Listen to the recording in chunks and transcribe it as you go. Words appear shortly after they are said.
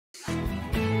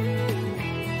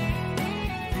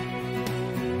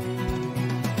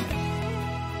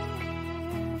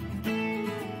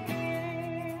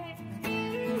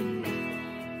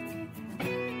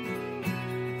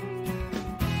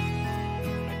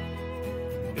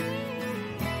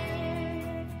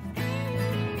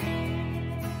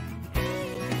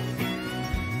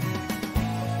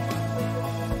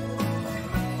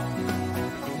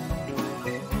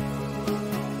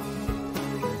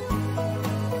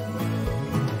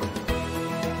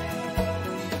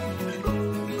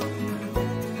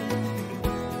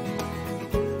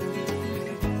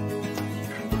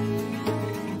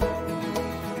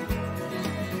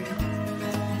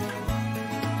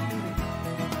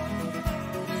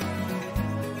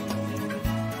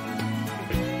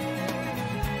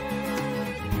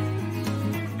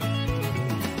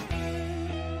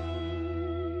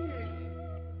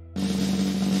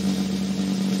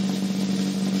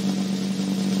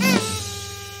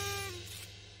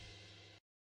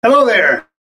Hello there.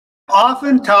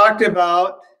 Often talked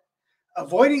about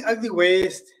avoiding ugly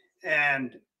waste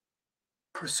and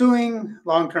pursuing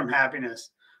long-term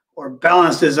happiness or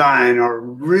balanced design or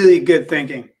really good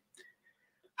thinking.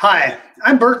 Hi,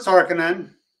 I'm Bert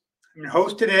Sarkinen. I'm your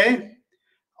host today,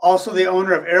 also the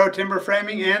owner of Arrow Timber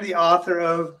Framing and the author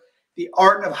of The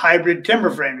Art of Hybrid Timber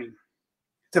Framing.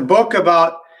 It's a book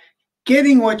about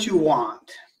getting what you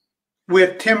want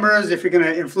with timbers, if you're going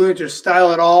to influence your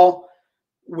style at all,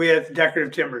 with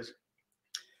decorative timbers.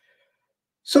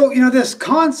 So, this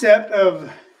concept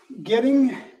of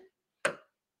getting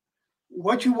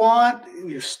what you want,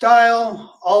 your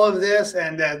style, all of this,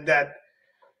 and that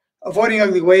avoiding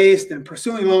ugly waste and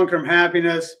pursuing long-term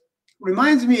happiness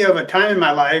reminds me of a time in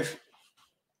my life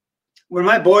when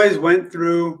my boys went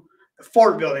through the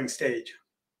fort building stage.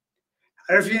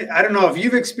 I don't know if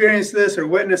you've experienced this or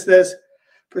witnessed this,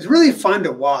 but it's really fun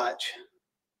to watch.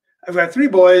 I've got three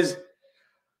boys,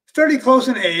 fairly close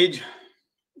in age,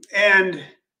 and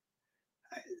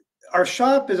our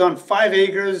shop is on 5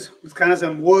 acres with kind of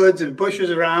some woods and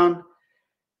bushes around.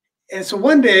 And so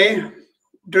one day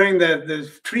during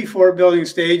the fort building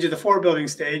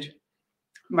stage,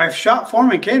 my shop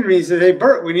foreman came to me and said, "Hey,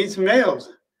 Bert, we need some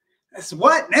nails." I said,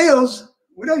 "What, nails?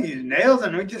 We don't use nails."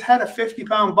 And we just had a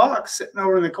 50-pound box sitting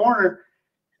over in the corner.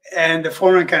 And the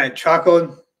foreman kind of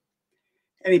chuckled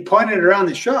and he pointed around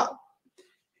the shop.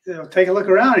 He said, "Take a look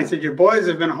around." He said, "Your boys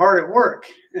have been hard at work.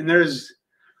 And there's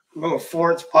little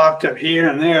forts popped up here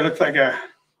and there. It looks like a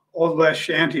old West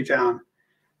shanty town."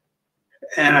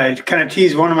 And I kind of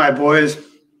teased one of my boys.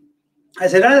 I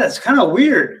said, "That's kind of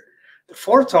weird. The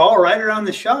fort's all right around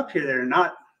the shop here. They're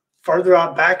not farther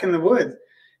out back in the woods."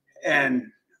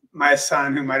 And my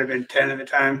son, who might have been 10 at the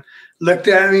time, looked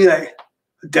at me like,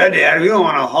 Dad, we don't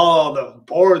want to haul the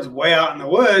boards way out in the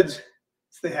woods."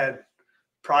 So they had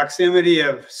proximity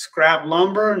of scrap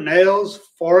lumber, nails,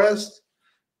 forest.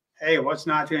 Hey, what's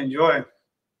not to enjoy?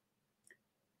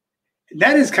 And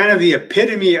that is kind of the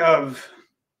epitome of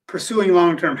pursuing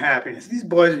long-term happiness. These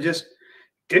boys just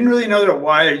didn't really know their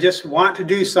why. They just want to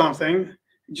do something,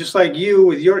 just like you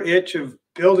with your itch of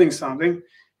building something.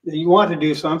 You want to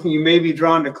do something. You may be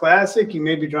drawn to Classic. You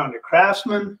may be drawn to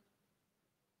Craftsman.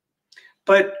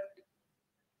 But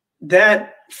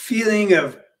that feeling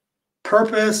of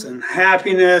purpose and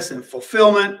happiness and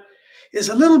fulfillment is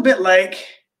a little bit like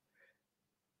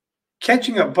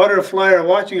catching a butterfly or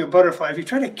watching a butterfly. If you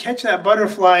try to catch that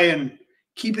butterfly and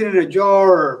keep it in a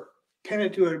jar or pin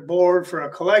it to a board for a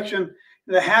collection,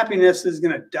 the happiness is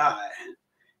going to die.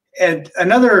 And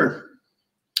another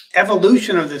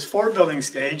evolution of this fort building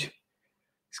stage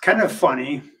is kind of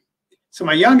funny. So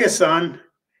my youngest son,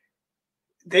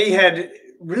 they had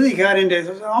really got into it.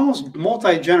 It was almost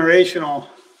multi-generational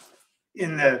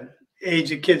in the age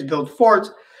that kids build forts,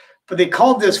 but they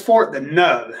called this fort the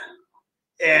Nub.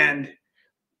 And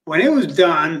when it was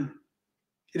done,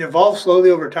 it evolved slowly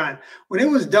over time. When it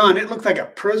was done, it looked like a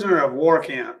prisoner of war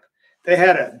camp. They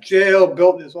had a jail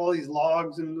built, all these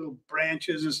logs and little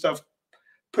branches and stuff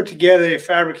put together. They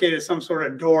fabricated some sort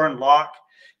of door and lock.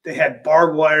 They had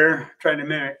barbed wire, trying to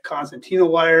mimic concertina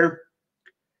wire.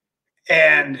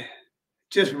 And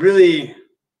just really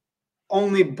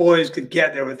only boys could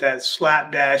get there with that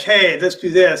slapdash, hey, let's do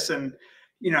this, and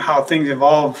how things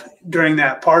evolve during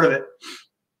that part of it.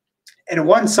 And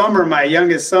one summer, my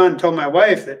youngest son told my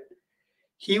wife that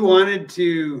he wanted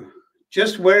to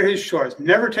just wear his shorts,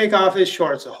 never take off his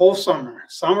shorts the whole summer.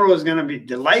 Summer was going to be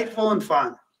delightful and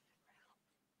fun.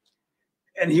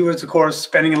 And he was, of course,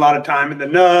 spending a lot of time at the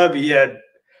Nub. He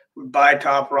would buy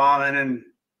top ramen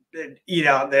and eat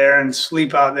out there and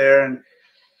sleep out there.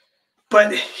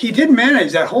 But he did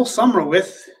manage that whole summer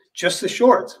with just the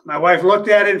shorts. My wife looked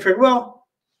at it and figured, well,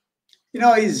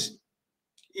 he's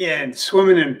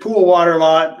swimming in pool water a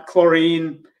lot,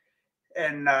 chlorine.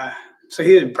 And so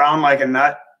he was brown like a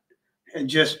nut and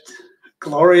just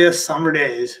glorious summer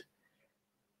days.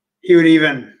 He would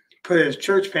even put his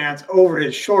church pants over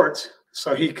his shorts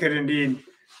so he could indeed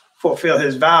fulfill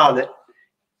his vow that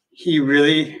he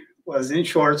really was in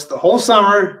shorts the whole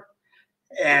summer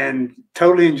and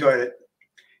totally enjoyed it.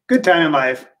 Good time in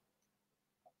life.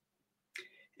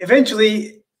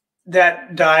 Eventually,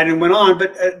 that died and went on.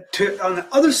 But on the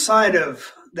other side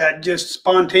of that just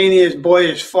spontaneous,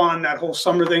 boyish fun, that whole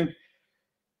summer thing,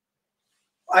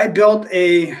 I built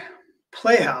a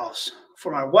playhouse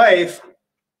for my wife,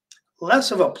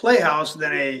 less of a playhouse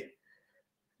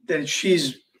than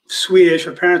she's Swedish.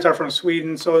 Her parents are from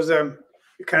Sweden. So it's a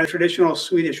kind of traditional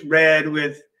Swedish red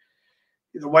with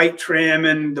the white trim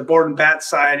and the board and bat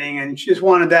siding, and she just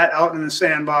wanted that out in the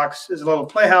sandbox as a little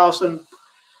playhouse and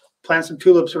plant some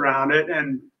tulips around it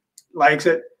and likes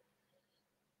it.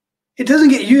 it doesn't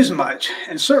get used much,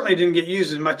 and certainly didn't get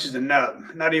used as much as the nub,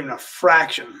 not even a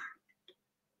fraction.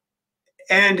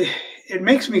 And it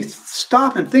makes me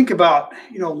stop and think about,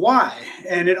 why.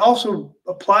 And it also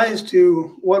applies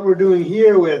to what we're doing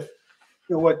here with,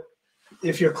 what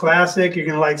if you're classic, you're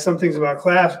going to like some things about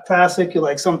classic, you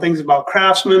like some things about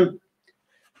Craftsman.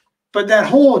 But that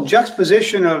whole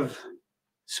juxtaposition of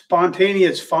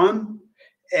spontaneous fun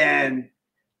and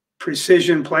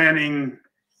precision planning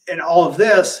and all of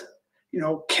this,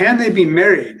 can they be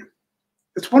married?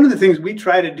 It's one of the things we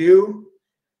try to do.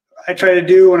 I try to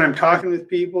do when I'm talking with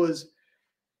people is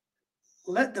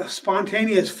let the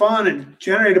spontaneous fun and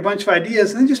generate a bunch of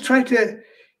ideas, and then just try to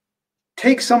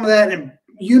take some of that and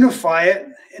unify it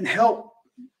and help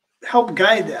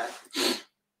guide that.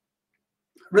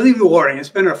 Really rewarding. It's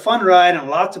been a fun ride and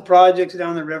lots of projects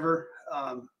down the river.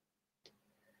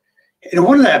 And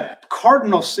one of the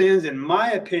cardinal sins, in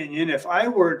my opinion, if I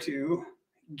were to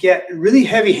get really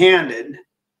heavy-handed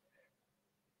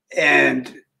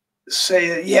and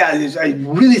say, yeah, I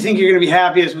really think you're going to be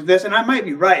happiest with this, and I might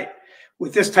be right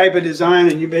with this type of design,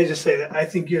 and you may just say that I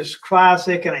think you're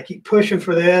classic, and I keep pushing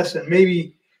for this, and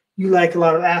maybe you like a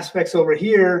lot of aspects over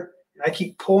here, and I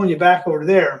keep pulling you back over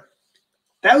there.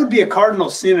 That would be a cardinal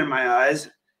sin in my eyes.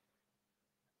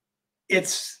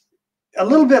 It's a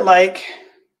little bit like,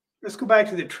 let's go back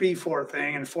to the tree fort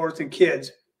thing and forts and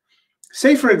kids.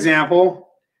 Say, for example,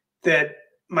 that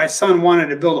my son wanted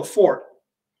to build a fort,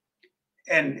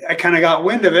 and I kind of got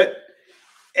wind of it.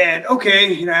 And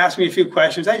okay, asked me a few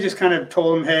questions. I just kind of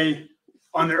told him, hey,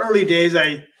 on the early days,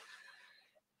 I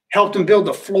helped them build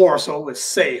the floor so it was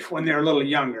safe when they were a little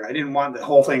younger. I didn't want the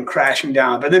whole thing crashing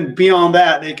down. But then beyond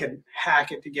that, they could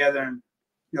hack it together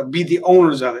and be the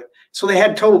owners of it. So they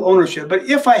had total ownership. But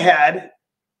if I had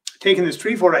taken this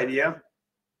tree fort idea,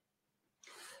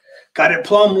 got it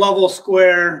plumb level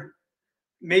square,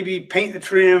 maybe paint the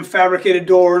trim, fabricate a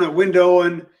door and a window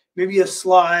and maybe a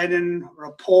slide or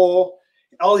a pole,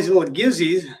 all these little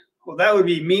gizzies, well, that would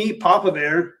be me, Papa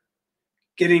Bear,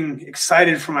 getting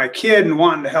excited for my kid and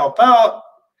wanting to help out,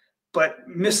 but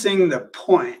missing the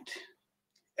point.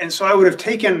 And so I would have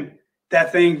taken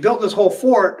that thing, built this whole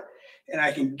fort, and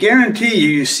I can guarantee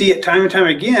you see it time and time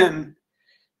again,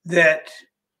 that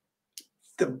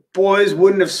the boys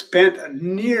wouldn't have spent a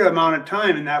near amount of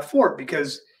time in that fort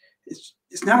because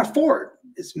it's not a fort.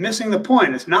 It's missing the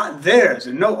point. It's not theirs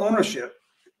and no ownership.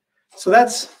 So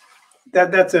that's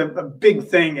a big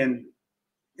thing in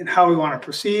how we want to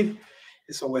proceed.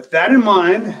 So with that in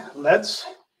mind, let's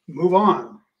move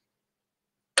on.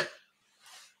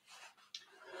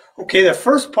 Okay, the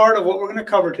first part of what we're going to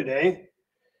cover today,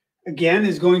 again,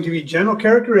 is going to be general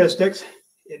characteristics.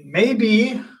 It may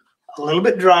be a little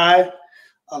bit dry,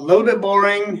 a little bit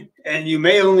boring, and you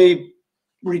may only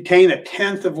retain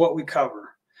 1/10 of what we cover.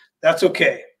 That's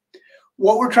okay.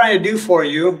 What we're trying to do for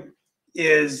you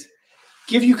is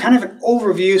give you kind of an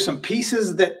overview, some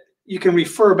pieces that you can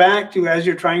refer back to as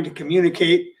you're trying to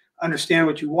communicate, understand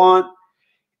what you want,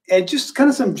 and just kind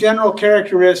of some general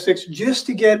characteristics just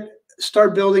to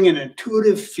start building an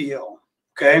intuitive feel,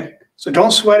 okay? So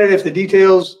don't sweat it if the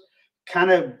details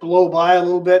kind of blow by a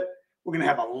little bit. We're going to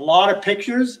have a lot of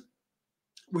pictures,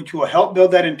 which will help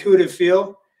build that intuitive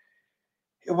feel.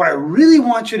 And what I really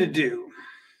want you to do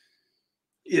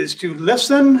is to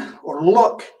listen or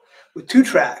look with 2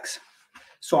 tracks.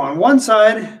 So on one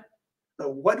side,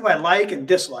 what do I like and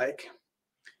dislike?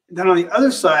 And then on the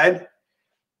other side,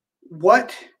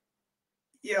 what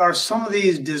are some of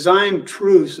these design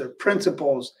truths or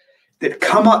principles that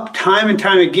come up time and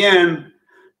time again,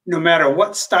 no matter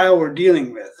what style we're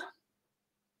dealing with?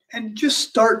 And just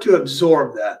start to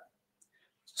absorb that.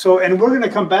 So, and we're going to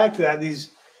come back to that, these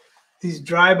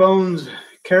dry bones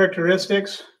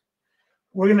characteristics.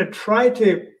 We're going to try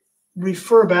to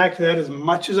refer back to that as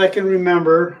much as I can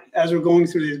remember as we're going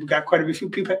through these. We've got quite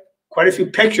a few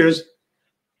pictures.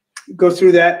 Go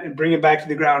through that and bring it back to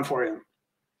the ground for you.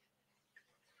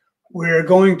 We're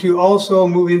going to also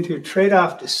move into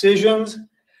trade-off decisions,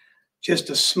 just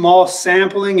a small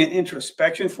sampling and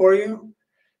introspection for you,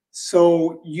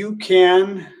 so you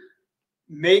can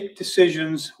make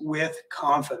decisions with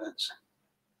confidence.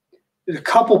 There's a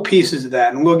couple pieces of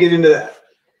that, and we'll get into that.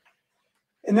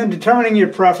 And then determining your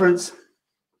preference,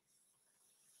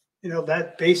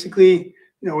 that basically,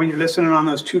 when you're listening on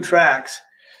those 2 tracks,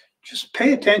 just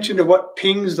pay attention to what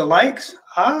pings the likes,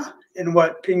 and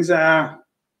what pings,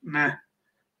 meh.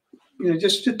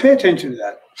 Just pay attention to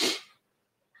that.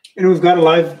 And we've got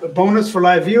a bonus for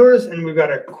live viewers, and we've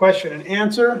got a question and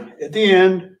answer at the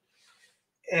end.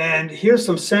 And here's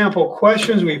some sample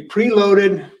questions we've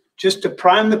preloaded just to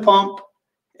prime the pump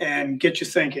and get you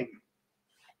thinking.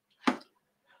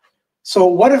 So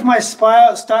what if my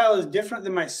style is different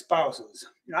than my spouse's?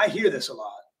 You know, I hear this a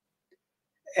lot.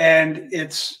 And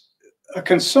it's a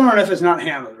concern if it's not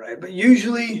handled right. But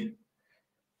usually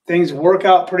things work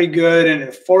out pretty good, and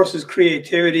it forces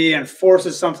creativity and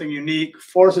forces something unique,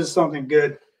 forces something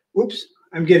good. Whoops,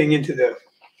 I'm getting into the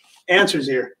answers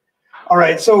here. All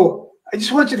right, so I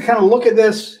just want you to kind of look at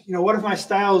this. You know, what if my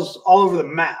style's all over the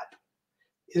map?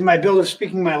 Is my builder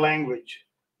speaking my language?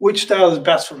 Which style is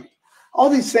best for me? All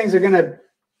these things are going to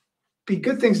be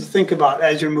good things to think about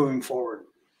as you're moving forward.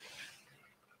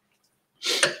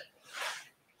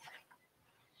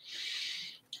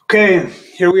 Okay,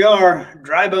 here we are,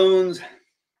 dry bones.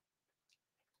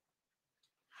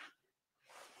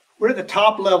 We're at the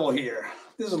top level here.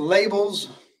 This is labels,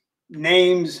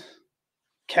 names,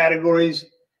 categories,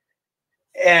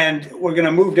 and we're going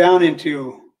to move down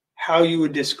into how you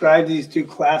would describe these two,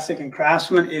 Classic and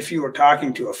Craftsman, if you were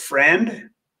talking to a friend,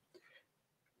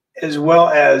 as well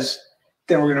as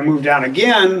then we're going to move down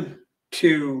again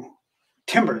to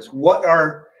timbers. What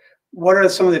are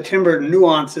some of the timber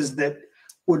nuances that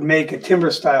would make a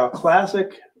timber style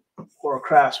Classic or a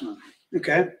Craftsman?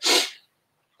 Okay.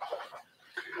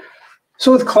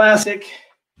 So with Classic,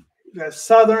 you got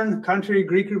Southern, Country,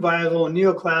 Greek Revival,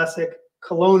 Neoclassic,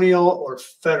 Colonial, or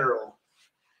Federal.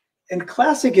 And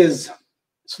Classic is,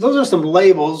 so those are some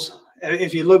labels.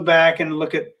 If you look back and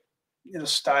look at, you know,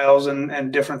 styles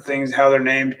and different things, how they're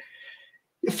named,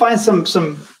 you find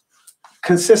some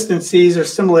consistencies or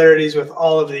similarities with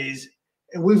all of these.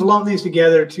 And we've lumped these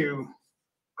together to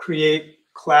create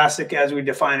Classic as we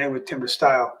define it with timber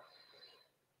style.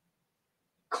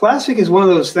 Classic is one of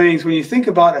those things, when you think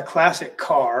about a classic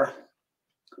car,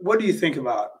 what do you think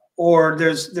about? Or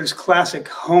there's classic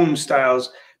home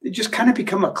styles that just kind of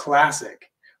become a classic.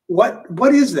 What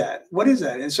is that? What is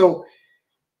that? And so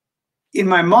in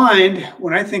my mind,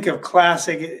 when I think of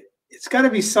classic, it's got to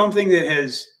be something that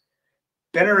has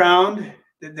been around,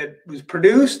 that was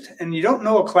produced, and you don't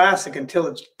know a classic until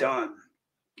it's done,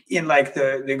 in like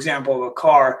the example of a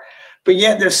car. But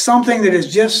yet there's something that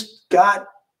has just got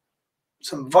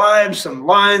some vibes, some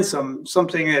lines,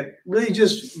 something that really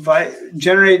just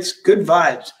generates good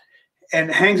vibes and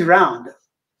hangs around.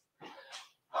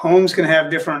 Homes can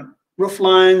have different roof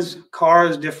lines,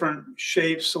 cars, different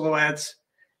shapes, silhouettes,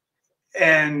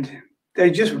 and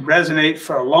they just resonate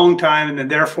for a long time, and then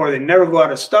therefore they never go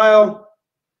out of style.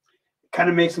 It kind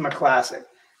of makes them a classic.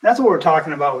 That's what we're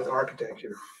talking about with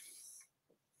architecture.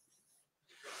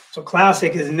 So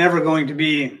Classic is never going to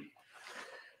be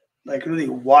like really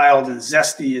wild and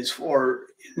zesty, or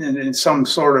in some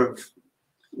sort of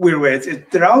weird way.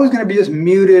 They're always going to be just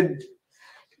muted,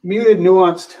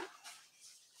 nuanced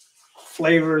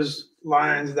flavors,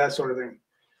 lines, that sort of thing.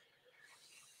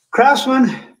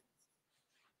 Craftsman,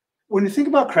 when you think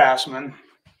about Craftsman,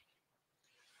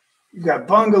 you've got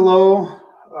bungalow.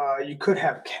 You could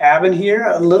have cabin here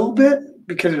a little bit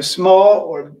because it's small,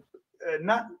 or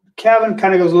not. Cabin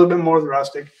kind of goes a little bit more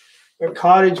rustic. But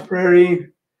cottage,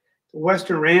 prairie, the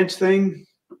Western ranch thing,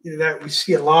 you know, that we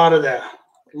see a lot of the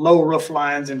low roof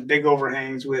lines and big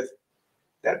overhangs with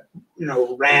that, you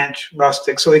know, ranch,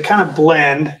 rustic. So they kind of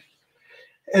blend.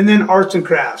 And then arts and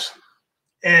crafts.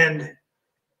 And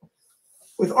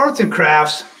with arts and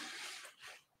crafts,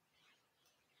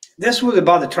 this was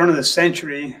about the turn of the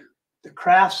century. The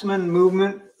Craftsman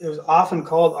movement, it was often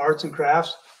called arts and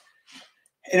crafts.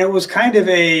 And it was kind of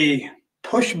a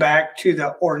pushback to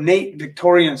the ornate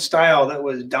Victorian style that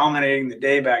was dominating the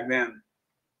day back then.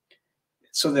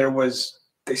 So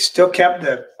they still kept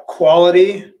the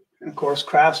quality, and of course,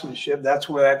 craftsmanship, that's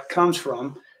where that comes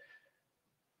from.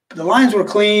 But the lines were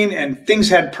clean and things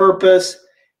had purpose,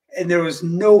 and there was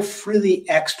no frilly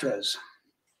extras.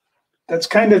 That's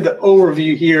kind of the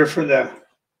overview here for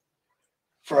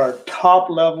our top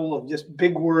level of just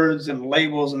big words and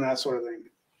labels and that sort of thing.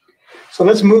 So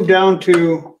let's move down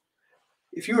to,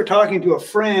 if you were talking to a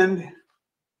friend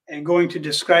and going to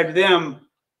describe to them,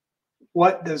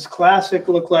 what does Classic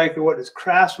look like, or what does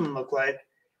Craftsman look like?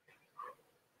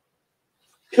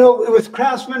 So with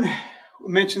Craftsman,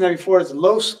 we mentioned that before, it's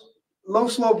low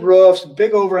slope roofs,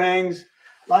 big overhangs.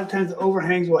 A lot of times the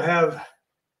overhangs will have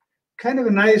kind of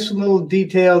a nice little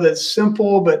detail that's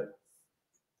simple, but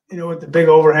you know, with the big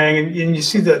overhang, and you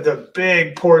see the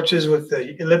big porches with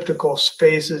the elliptical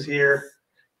spaces here,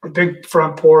 the big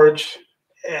front porch,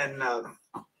 and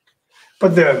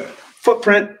but the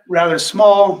footprint rather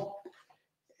small,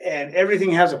 and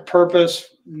everything has a purpose,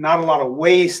 not a lot of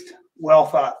waste, well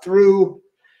thought through.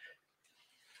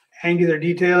 Angular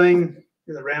detailing,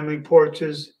 the rambling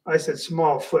porches. I said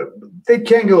small foot, they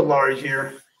can go large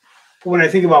here. But when I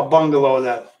think about bungalow,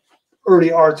 that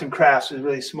early arts and crafts is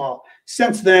really small.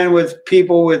 Since then, with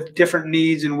people with different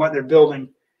needs and what they're building,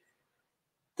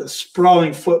 the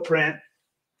sprawling footprint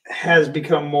has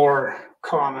become more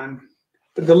common.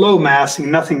 But the low massing,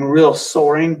 nothing real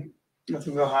soaring,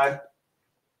 nothing real high.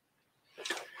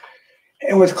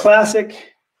 And with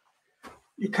classic,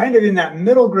 you're kind of in that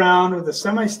middle ground with the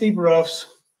semi-steep roofs.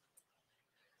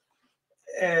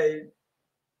 Your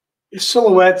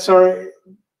silhouettes are,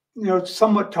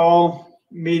 somewhat tall,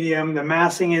 medium. The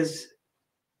massing is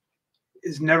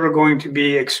never going to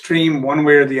be extreme one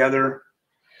way or the other.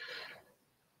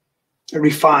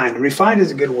 Refined. Refined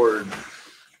is a good word.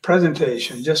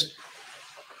 Presentation. Just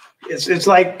it's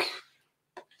like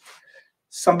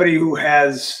somebody who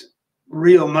has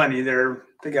real money.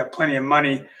 They got plenty of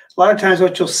money. A lot of times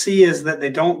what you'll see is that they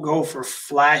don't go for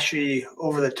flashy,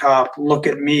 over the top, look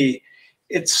at me.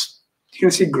 You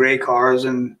can see gray cars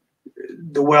and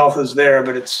the wealth is there,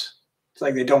 but it's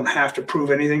like they don't have to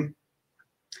prove anything.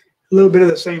 A little bit of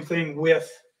the same thing with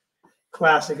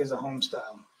classic as a home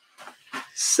style.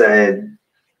 So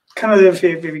kind of if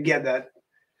you get that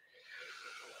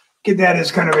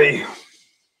as kind of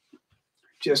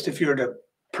just if you were to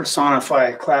personify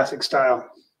a classic style,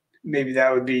 maybe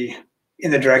that would be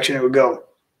in the direction it would go.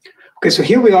 Okay, so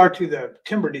here we are to the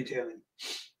timber detailing.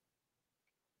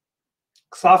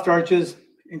 Soft arches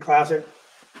in classic.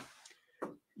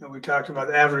 We talked about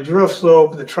the average roof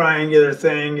slope, the triangular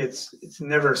thing. It's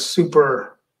never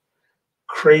super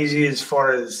crazy as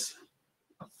far as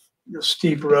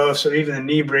steep roofs or even the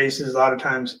knee braces. A lot of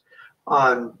times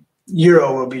on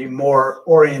Euro will be more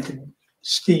oriented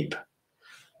steep,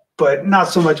 but not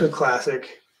so much with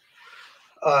classic.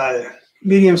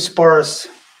 Medium sparse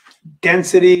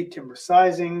density, timber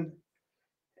sizing,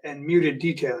 and muted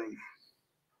detailing.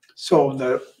 So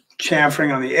the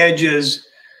chamfering on the edges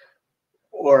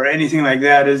or anything like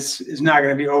that is not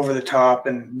going to be over the top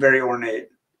and very ornate.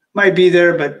 Might be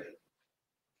there, but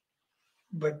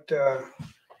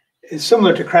it's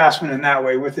similar to Craftsman in that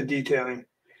way with the detailing.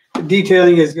 The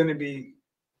detailing is going to be,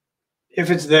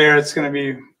 if it's there, it's going to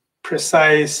be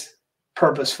precise,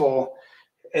 purposeful,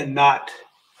 and not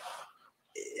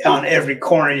on every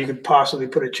corner you could possibly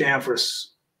put a chamfer,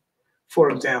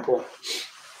 for example.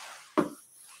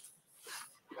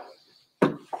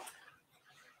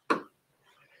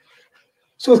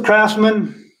 So with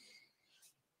Craftsman,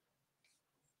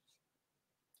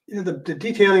 the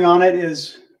detailing on it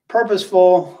is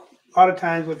purposeful. A lot of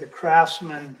times with the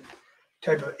Craftsman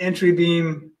type of entry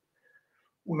beam,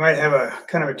 we might have a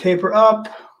kind of a taper up,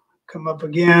 come up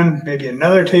again, maybe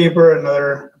another taper,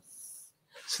 another.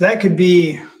 So that could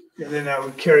be, and then that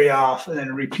would carry off and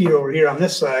then repeat over here on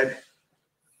this side.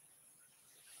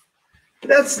 But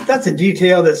that's a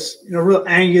detail that's real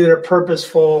angular,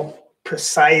 purposeful,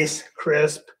 precise,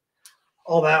 crisp,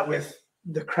 all that with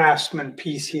the Craftsman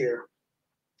piece here.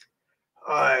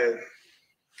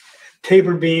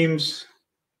 Taper beams,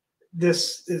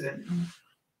 this isn't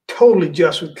totally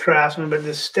just with Craftsman, but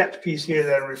this step piece here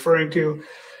that I'm referring to,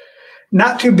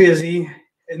 not too busy.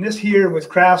 And this here with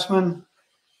Craftsman,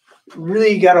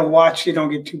 really got to watch you don't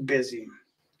get too busy.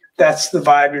 That's the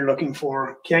vibe you're looking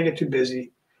for. Can't get too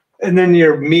busy. And then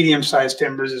your medium-sized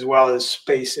timbers as well as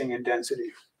spacing and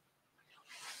density.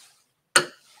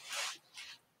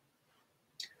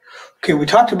 Okay, we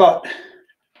talked about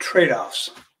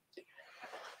trade-offs.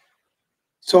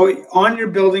 So on your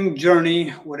building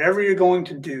journey, whatever you're going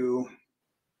to do,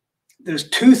 there's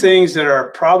two things that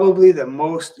are probably the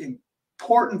most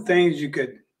important things you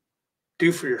could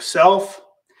do for yourself,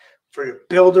 for your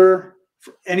builder,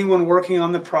 for anyone working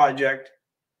on the project,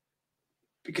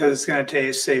 because it's going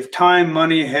to save time,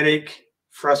 money, headache,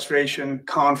 frustration,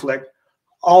 conflict,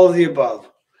 all of the above.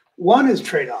 One is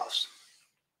trade-offs.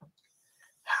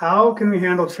 How can we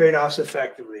handle trade-offs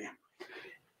effectively?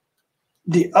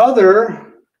 The other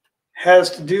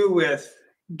has to do with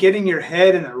getting your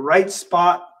head in the right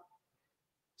spot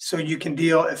so you can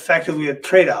deal effectively with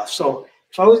trade-offs. So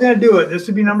if I was going to do it, this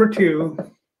would be number two.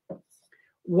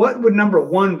 What would number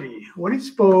one be? What do you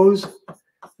suppose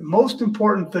the most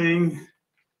important thing?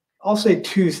 I'll say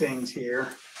two things here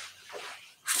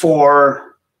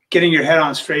for getting your head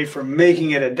on straight, for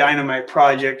making it a dynamite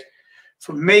project,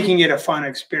 for making it a fun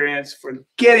experience, for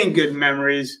getting good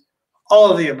memories,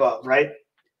 all of the above, right?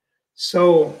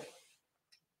 So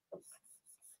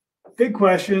big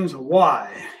questions,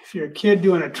 why? If you're a kid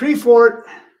doing a tree fort,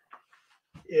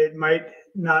 it might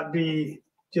not be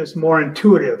just more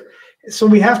intuitive. So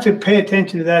we have to pay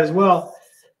attention to that as well.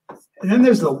 And then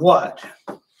there's the what.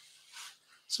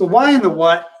 So why and the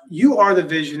what, you are the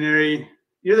visionary,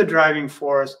 you're the driving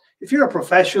force. If you're a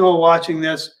professional watching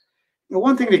this, the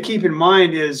one thing to keep in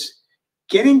mind is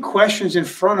getting questions in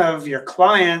front of your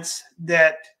clients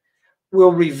that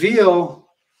will reveal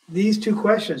these two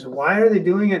questions. Why are they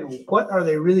doing it? And what are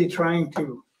they really trying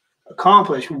to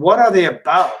accomplish? What are they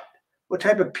about? What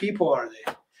type of people are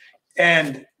they?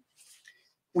 And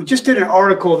we just did an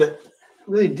article that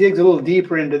really digs a little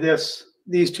deeper into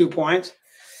these 2 points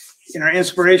in our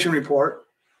inspiration report.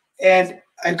 And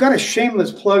I've got a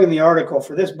shameless plug in the article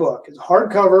for this book. It's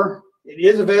hardcover. It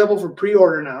is available for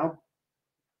pre-order now.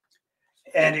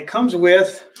 And it comes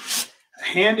with a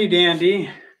handy dandy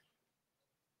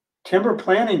timber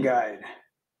planning guide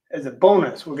as a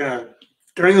bonus. We're going to,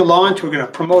 during the launch, we're going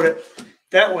to promote it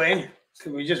that way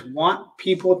because we just want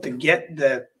people to get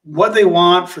what they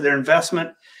want for their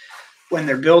investment when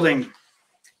they're building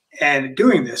and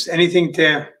doing this. Anything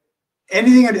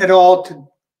at all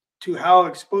to how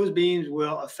exposed beams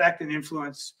will affect and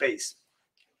influence space.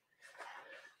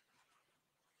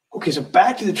 Okay, so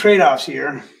back to the trade-offs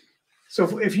here.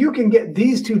 So if you can get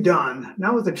these two done,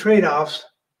 now with the trade-offs,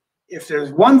 if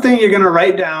there's one thing you're going to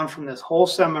write down from this whole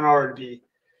seminar, it'd be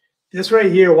this right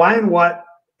here, why and what,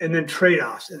 and then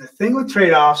trade-offs. And the thing with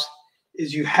trade-offs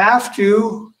is you have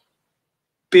to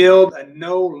build a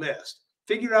no list.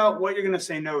 Figure out what you're going to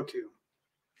say no to.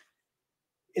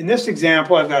 In this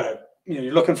example, I've got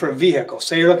you're looking for a vehicle.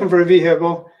 Say you're looking for a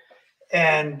vehicle,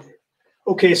 and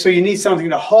okay, so you need something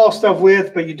to haul stuff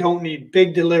with, but you don't need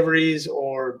big deliveries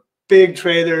or big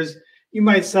trailers. You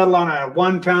might settle on a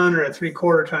 1 ton or a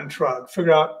 3/4 ton truck.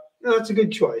 Figure out, that's a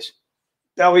good choice.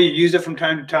 That way you use it from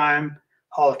time to time,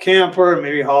 haul a camper,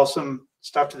 maybe haul some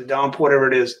stuff to the dump, whatever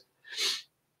it is.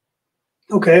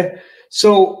 Okay,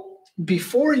 so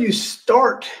before you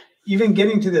start even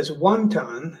getting to this 1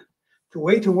 ton, the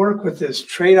way to work with this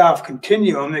trade-off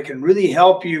continuum that can really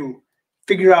help you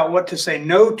figure out what to say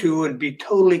no to and be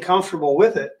totally comfortable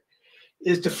with it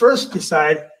is to first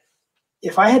decide,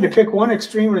 if I had to pick one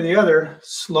extreme or the other,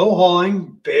 slow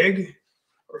hauling, big,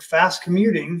 or fast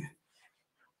commuting,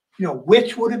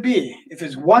 which would it be? If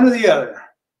it's one or the other.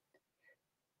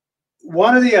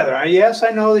 One or the other. Yes,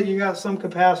 I know that you got some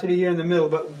capacity here in the middle,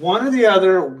 but one or the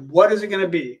other, what is it going to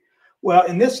be? Well,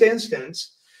 in this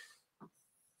instance,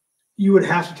 you would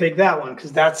have to take that one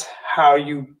because that's how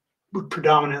you would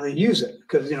predominantly use it.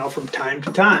 Because, from time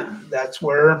to time, that's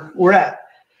where we're at.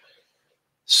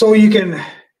 So you can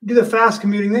do the fast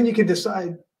commuting, then you can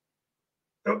decide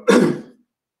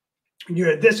you're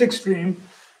at this extreme.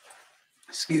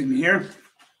 Excuse me here.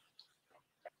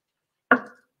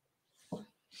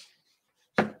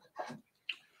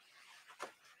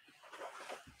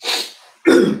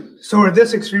 So we're at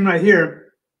this extreme right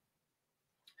here.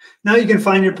 Now you can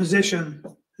find your position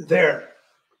there.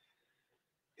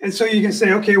 And so you can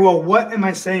say, okay, well, what am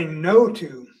I saying no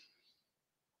to?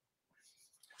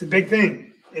 It's a big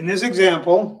thing. In this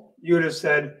example, you would have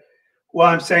said, well,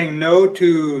 I'm saying no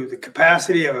to the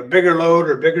capacity of a bigger load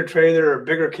or bigger trailer or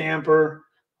bigger camper,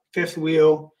 fifth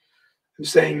wheel. I'm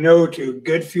saying no to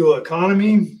good fuel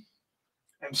economy.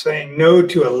 I'm saying no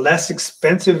to a less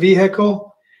expensive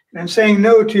vehicle. And I'm saying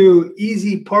no to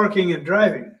easy parking and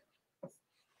driving.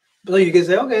 But you can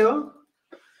say, okay, well,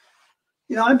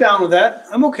 I'm down with that.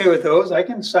 I'm okay with those. I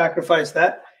can sacrifice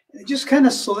that. It just kind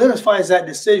of solidifies that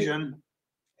decision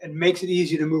and makes it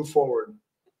easy to move forward.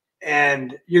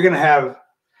 And you're going to have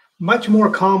much more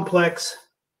complex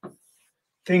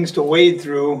things to wade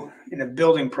through in a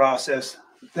building process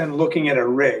than looking at a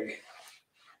rig.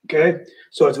 Okay?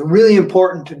 So it's really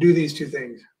important to do these two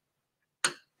things.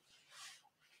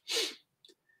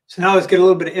 So now let's get a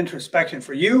little bit of introspection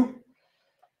for you.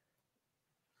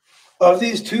 Of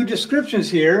these two descriptions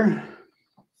here,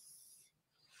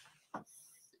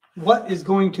 what is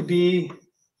going to be,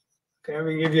 okay, I'm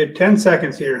going to give you 10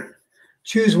 seconds here.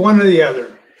 Choose one or the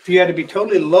other. If you had to be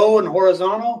totally low and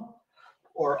horizontal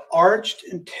or arched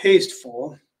and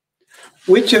tasteful,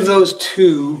 which of those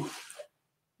two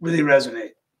really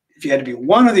resonate? If you had to be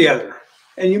one or the other,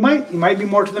 and you might be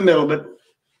more to the middle, but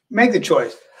make the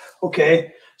choice.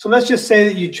 Okay, so let's just say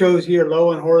that you chose here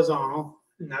low and horizontal,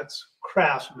 and that's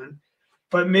Craftsman.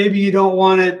 But maybe you don't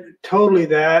want it totally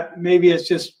that. Maybe it's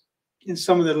just in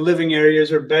some of the living areas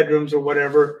or bedrooms or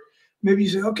whatever. Maybe you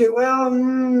say, okay, well,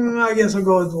 I guess I'll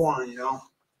go with one,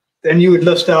 Then you would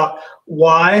list out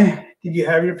why did you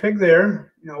have your pick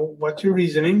there? What's your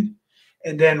reasoning?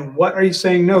 And then what are you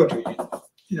saying no to?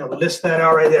 List that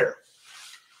out right there.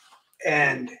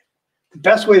 And the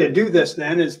best way to do this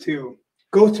then is to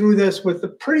go through this with a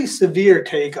pretty severe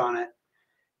take on it.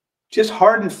 Just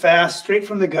hard and fast, straight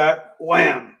from the gut,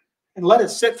 wham, and let it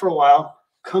sit for a while.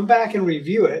 Come back and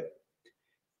review it.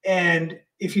 And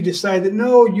if you decide that,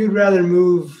 no, you'd rather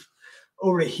move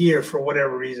over here for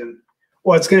whatever reason,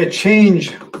 Well, it's going to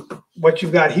change what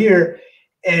you've got here,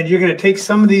 and you're going to take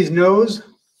some of these no's,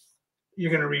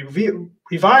 you're going to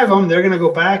revive them. They're going to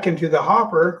go back into the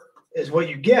hopper is what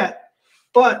you get,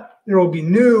 but there will be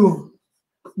new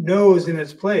no's in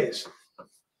its place.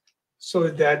 So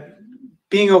that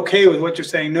being okay with what you're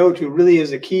saying no to really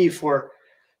is a key for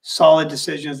solid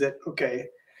decisions that, okay,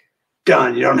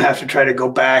 done. You don't have to try to go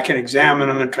back and examine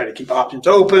them and try to keep options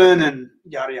open and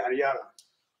yada, yada, yada.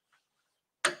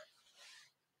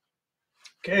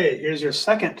 Okay, here's your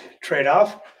second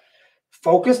trade-off.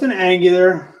 Focused and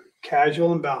angular,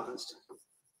 casual and balanced.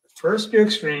 First, do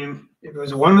extreme. If it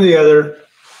was one or the other,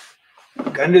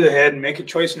 gun to the head, make a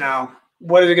choice now.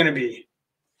 What is it going to be?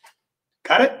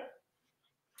 Got it?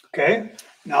 Okay,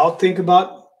 now think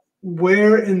about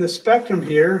where in the spectrum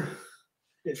here,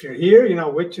 if you're here, you know,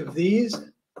 which of these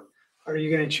are you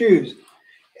going to choose?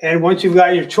 And once you've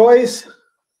got your choice,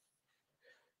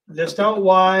 list out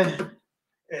why,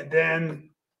 and then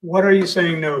what are you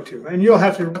saying no to? And you'll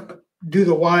have to do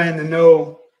the why and the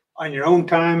no on your own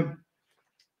time,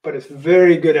 but it's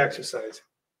very good exercise.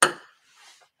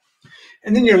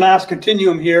 And then your last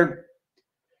continuum here,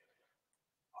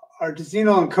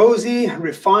 artisanal and cozy,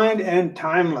 refined and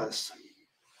timeless.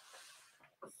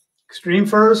 Extreme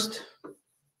first,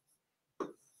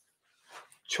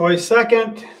 choice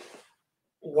second,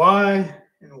 why,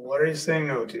 and what are you saying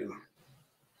no to?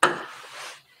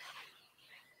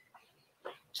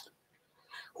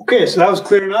 Okay, so that was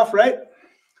clear enough, right?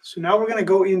 So now we're going to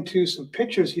go into some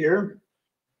pictures here,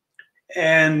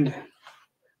 and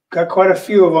got quite a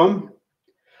few of them.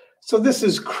 So this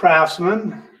is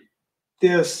Craftsman.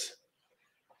 This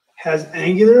has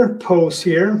angular posts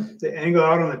here. They angle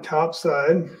out on the top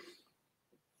side.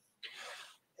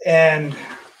 And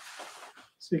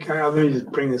so you kind of, let me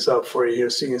just bring this up for you here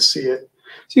so you can see it.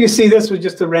 So you can see this was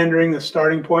just the rendering, the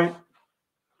starting point.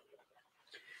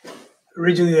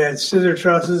 Originally they had scissor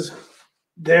trusses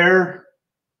there.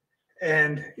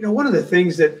 And, you know, one of the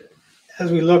things that,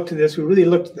 as we looked at this, we really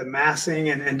looked at the massing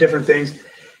and different things.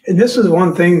 And this was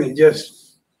one thing that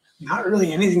just, not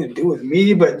really anything to do with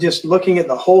me, but just looking at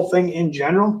the whole thing in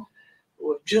general,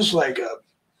 was just like a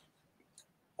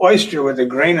oyster with a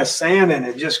grain of sand, and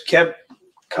it just kept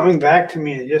coming back to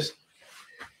me and just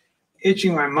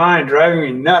itching my mind, driving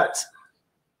me nuts.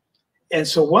 And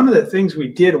so one of the things we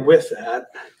did with that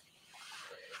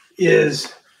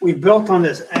is we built on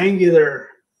this angular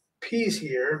piece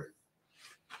here.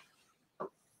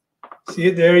 See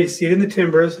it there, you see it in the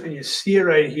timbers, and you see it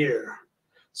right here.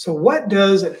 So what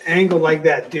does an angle like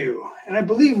that do? And I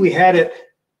believe we had it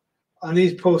on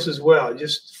these posts as well.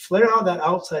 Just flare out that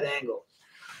outside angle.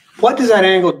 What does that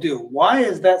angle do? Why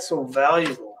is that so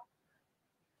valuable?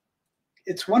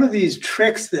 It's one of these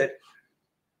tricks that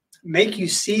make you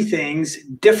see things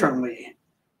differently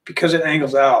because it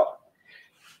angles out.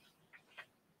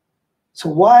 So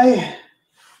why,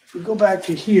 if we go back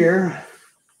to here,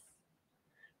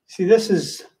 see, this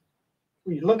is,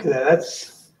 when you look at that,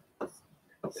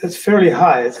 that's fairly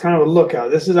high. It's kind of a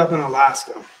lookout. This is up in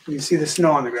Alaska. You can see the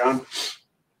snow on the ground.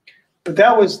 But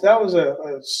that was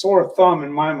a sore thumb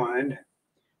in my mind.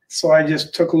 So I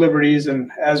just took liberties,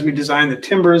 and as we designed the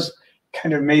timbers,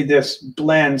 kind of made this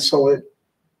blend so it,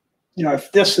 you know,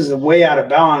 if this is way out of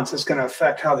balance, it's going to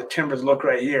affect how the timbers look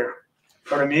right here.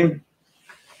 You know what I mean?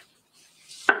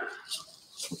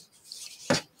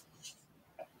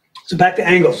 So back to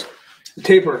angles, the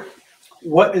taper.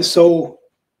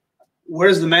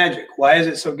 Where's the magic? Why is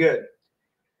it so good?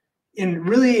 And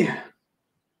really,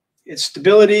 it's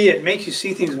stability. It makes you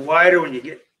see things wider when you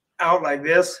get out like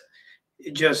this.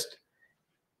 It just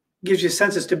gives you a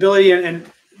sense of stability. And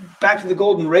back to the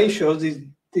golden ratios, these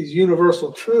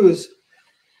universal truths,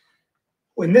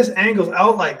 when this angles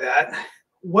out like that,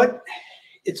 what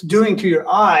it's doing to your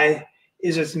eye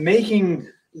is it's making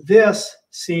this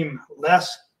seem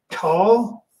less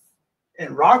tall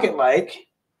and rocket-like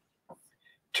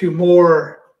to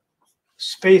more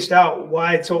spaced out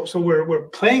wide. So we're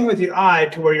playing with your eye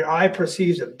to where your eye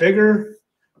perceives a bigger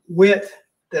width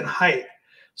than height.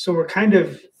 So we're kind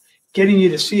of getting you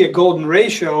to see a golden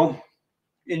ratio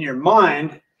in your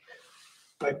mind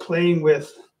by playing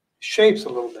with shapes a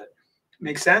little bit.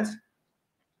 Make sense?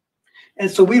 And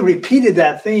so we repeated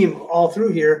that theme all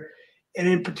through here. And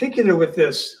in particular with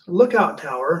this lookout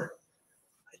tower,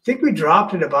 I think we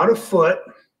dropped it about a foot.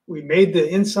 We made the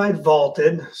inside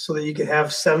vaulted so that you could have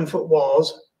 7-foot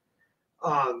walls.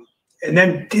 And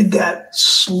then did that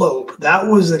slope. That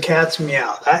was the cat's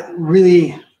meow. That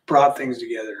really brought things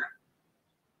together.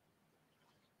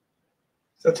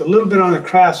 So that's a little bit on the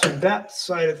Craftsman depth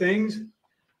side of things.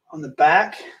 On the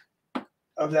back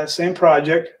of that same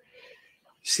project,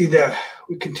 See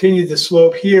we continued the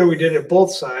slope here. We did it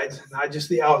both sides, not just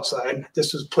the outside.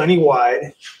 This was plenty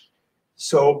wide.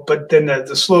 So, but then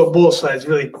the slope both sides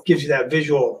really gives you that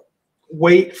visual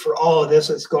weight for all of this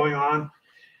that's going on.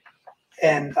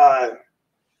 And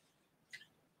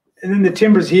then the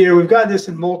timbers here, we've got this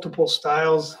in multiple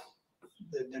styles.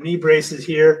 The knee braces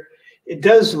here. It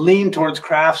does lean towards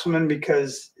Craftsman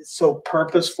because it's so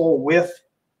purposeful with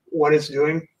what it's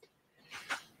doing.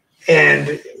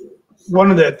 And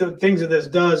one of the things that this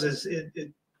does is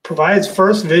it provides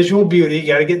first visual beauty. You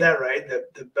got to get that right,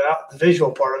 the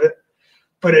visual part of it.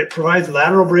 But it provides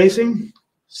lateral bracing,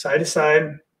 side to side,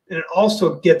 and it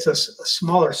also gets us a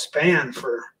smaller span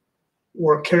for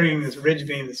we're carrying this ridge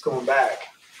beam that's going back.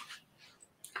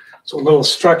 So a little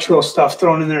structural stuff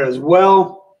thrown in there as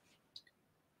well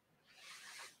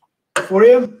for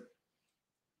you.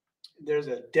 There's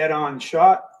a dead-on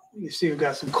shot. You see we've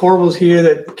got some corbels here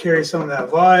that carry some of that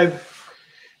vibe.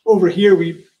 Over here,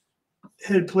 we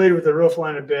had played with the roof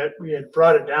line a bit. We had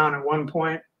brought it down at one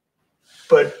point,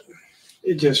 but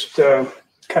it just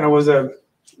kind of was a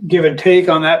give and take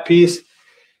on that piece.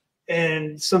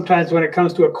 And sometimes when it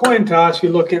comes to a coin toss, you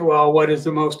look at, well, what is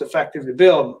the most effective to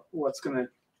build? What's going to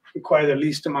require the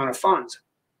least amount of funds?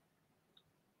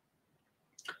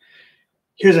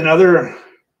 Here's another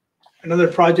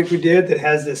project we did that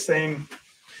has the same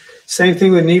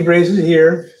thing with knee braces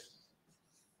here.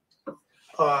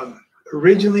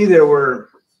 Originally, there were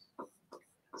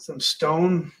some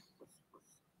stone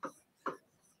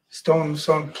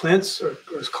plinths or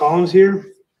columns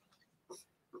here.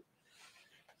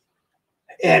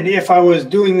 And if I was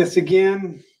doing this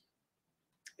again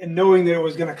and knowing that it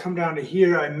was going to come down to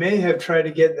here, I may have tried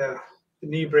to get the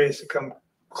knee brace to come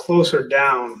closer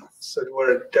down so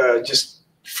where it just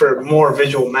for more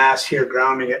visual mass here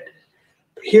grounding it.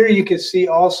 But here you can see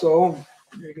also,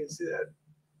 you can see that.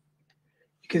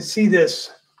 You can see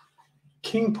this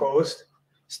king post,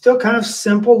 still kind of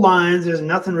simple lines. There's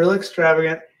nothing real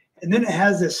extravagant. And then it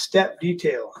has this step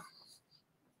detail.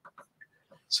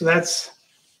 So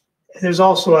there's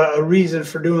also a reason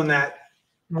for doing that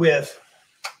with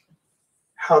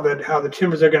how the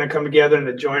timbers are going to come together in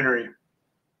the joinery.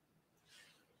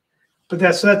 But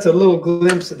that's a little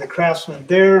glimpse of the Craftsman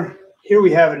there. Here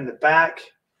we have it in the back.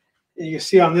 And you can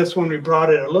see on this one, we brought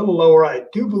it a little lower. I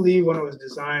do believe when it was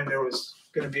designed, there was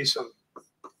going to be some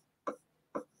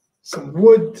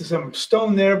wood, some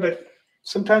stone there, but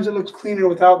sometimes it looks cleaner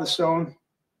without the stone.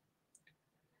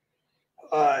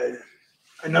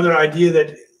 Another idea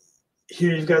that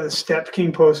here you've got the stepped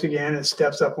king post again. It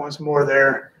steps up once more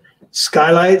there.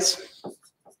 Skylights,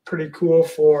 pretty cool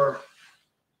for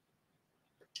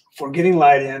getting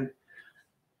light in.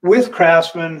 With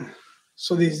Craftsman,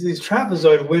 so these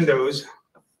trapezoid windows,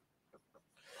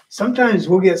 sometimes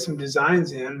we'll get some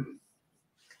designs in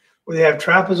where they have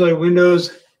trapezoid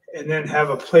windows and then have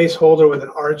a placeholder with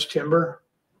an arch timber.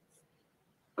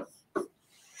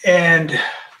 And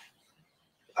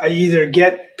I either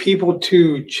get people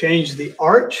to change the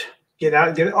arch, get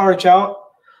the arch out,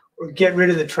 or get rid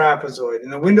of the trapezoid.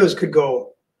 And the windows could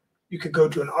go, you could go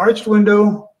to an arched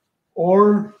window,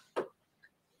 or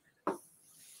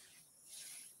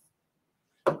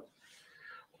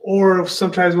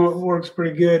sometimes what works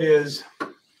pretty good is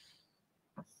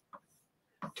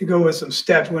to go with some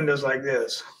stepped windows like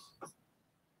this.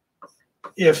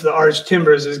 If the arched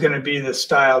timbers is going to be the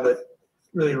style that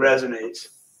really resonates.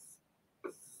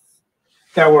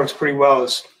 That works pretty well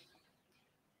as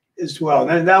well.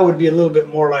 And that would be a little bit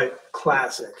more like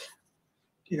classic,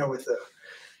 with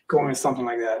going with something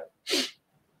like that.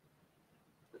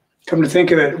 Come to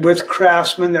think of it, with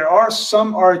Craftsman, there are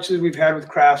some arches we've had with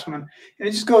Craftsman, and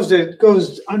it just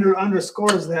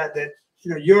underscores that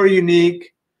you're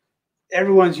unique,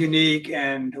 everyone's unique,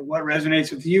 and what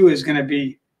resonates with you is going to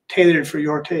be tailored for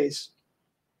your taste.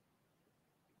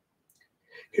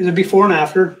 Here's a before and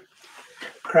after.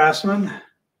 Craftsman.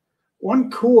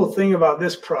 One cool thing about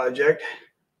this project,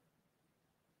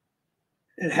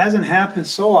 it hasn't happened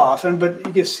so often, but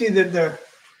you can see that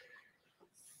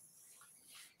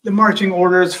the marching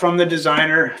orders from the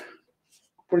designer,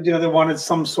 where they wanted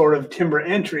some sort of timber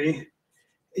entry.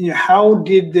 And how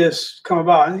did this come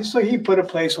about? And so he put a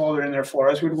placeholder in there for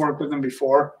us. We'd worked with him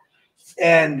before,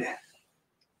 and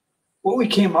what we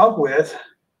came up with,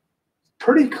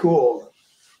 pretty cool.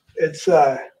 It's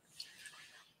an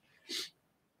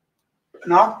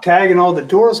octag, and all the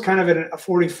doors kind of at a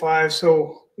 45.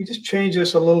 So we just changed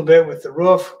this a little bit with the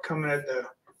roof going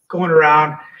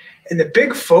around, and the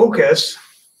big focus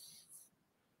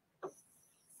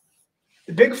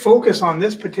on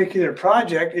this particular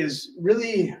project is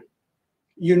really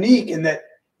unique in that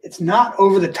It's not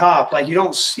over the top. Like you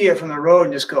don't see it from the road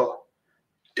and just go,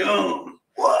 boom,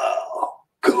 whoa,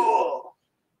 cool.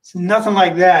 It's nothing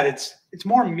like that. It's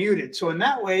more muted. So in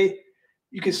that way,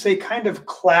 you could say kind of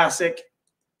classic.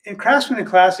 And Craftsman and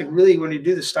Classic, really, when you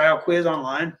do the style quiz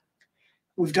online,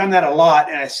 we've done that a lot,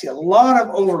 and I see a lot of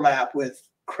overlap with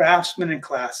Craftsman and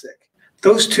Classic.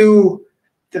 Those two,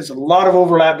 there's a lot of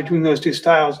overlap between those two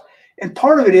styles. And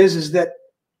part of it is that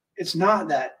it's not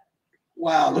that,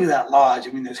 wow, look at that lodge.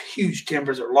 I mean, there's huge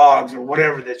timbers or logs or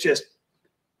whatever that just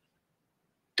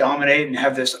dominate and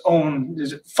have this own,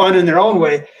 there's fun in their own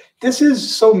way. This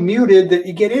is so muted that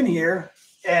you get in here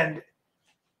and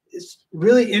it's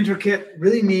really intricate,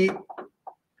 really neat. I'm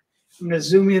going to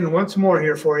zoom in once more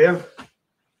here for you.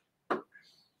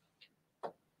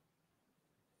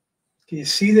 Can you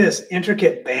see this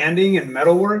intricate banding and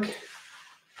metalwork?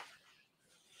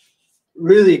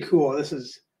 Really cool.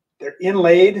 They're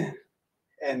inlaid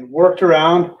and worked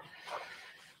around,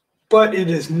 but it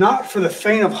is not for the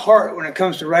faint of heart when it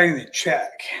comes to writing the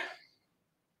check.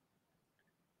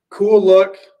 Cool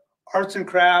look, arts and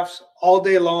crafts all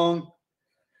day long.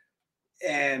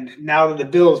 And now that the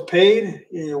bill is paid,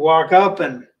 you walk up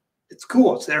and it's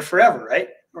cool. It's there forever, right?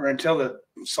 Or until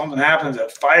something happens, a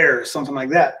fire or something like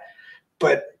that.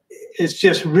 But it's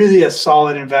just really a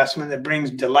solid investment that brings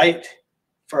delight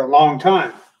for a long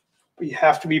time. But you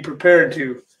have to be prepared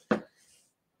to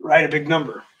write a big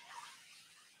number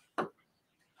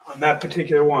on that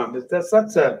particular one. But that's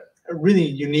a really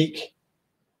unique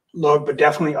look, but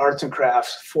definitely arts and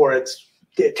crafts for its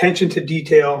attention to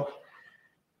detail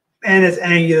and its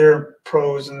angular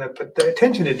prose, but the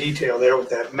attention to detail there with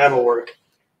that metalwork.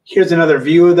 Here's another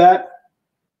view of that.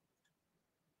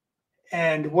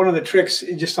 And one of the tricks,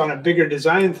 just on a bigger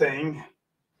design thing,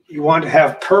 you want to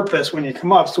have purpose when you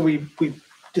come up. So we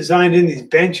designed in these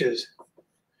benches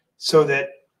so that,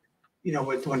 you know,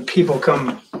 when people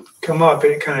come up,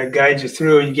 it kind of guides you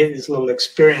through and you get this little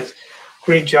experience.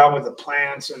 Great job with the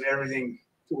plants and everything,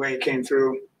 the way it came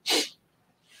through.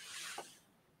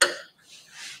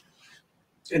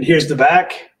 And here's the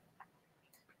back.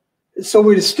 So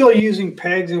we're still using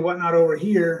pegs and whatnot over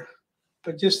here,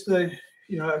 but just the,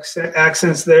 you know,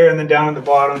 accents there, and then down at the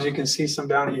bottoms, you can see some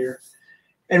down here.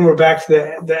 And we're back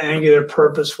to the angular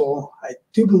purposeful. I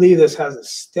do believe this has a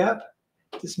step.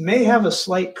 This may have a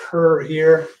slight curve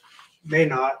here, may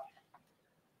not,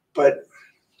 but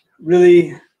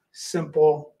really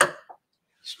simple,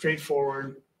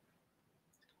 straightforward.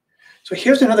 So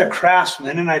here's another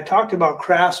Craftsman, and I talked about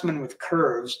Craftsman with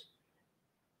curves.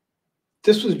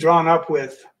 This was drawn up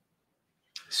with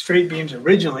straight beams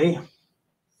originally,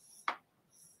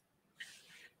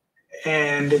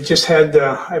 and it just had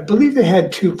I believe they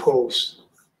had 2 posts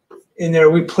in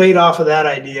there. We played off of that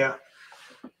idea,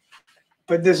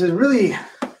 but this is really,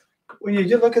 when you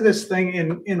just look at this thing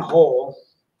in whole,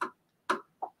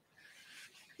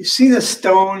 you see the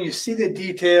stone, you see the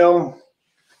detail.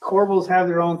 Corbels have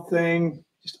their own thing.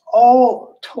 Just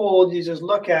all told, you just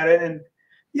look at it and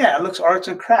yeah, it looks arts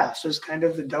and crafts. There's kind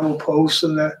of the double posts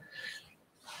and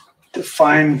the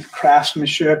fine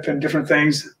craftsmanship and different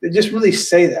things. They just really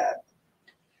say that.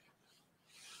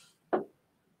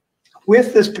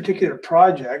 With this particular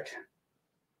project,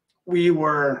 we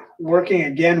were working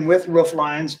again with roof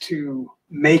lines to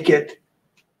make it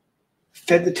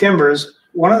fit the timbers.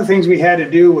 One of the things we had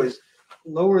to do was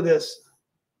lower this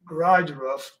garage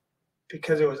roof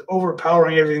because it was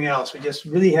overpowering everything else. We just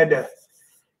really had to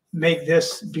make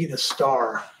this be the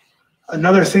star.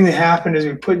 Another thing that happened is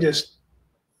we put just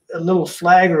a little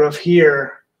flag roof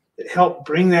here that helped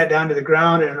bring that down to the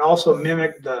ground, and it also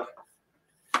mimicked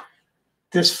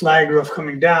this flag roof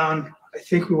coming down. I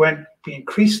think we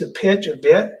increased the pitch a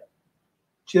bit.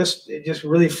 It just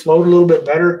really flowed a little bit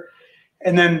better.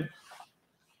 And then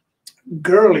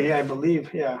Girly, I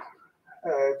believe, yeah,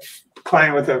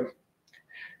 client with a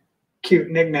cute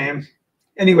nickname.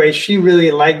 Anyway, she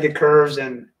really liked the curves,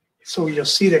 and so you'll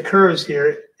see the curves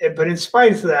here. But in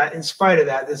spite of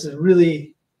that, this is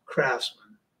really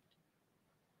Craftsman.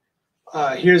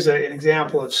 Here's an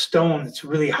example of stone that's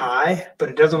really high, but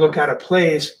it doesn't look out of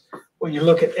place when you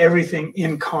look at everything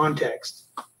in context.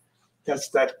 That's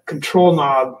that control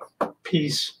knob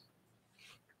piece,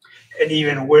 and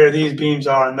even where these beams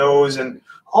are on those, and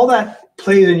all that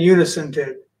plays in unison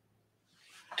to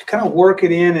kind of work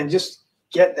it in and just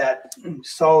get that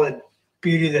solid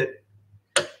beauty that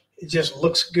it just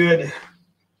looks good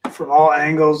from all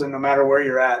angles and no matter where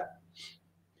you're at.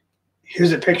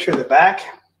 Here's a picture of the back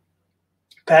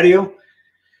patio.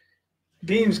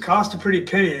 Beams cost a pretty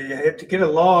penny. You have to get a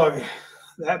log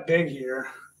that big here.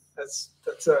 That's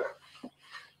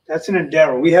an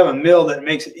endeavor. We have a mill that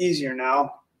makes it easier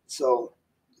now. So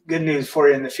good news for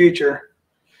you in the future.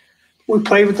 We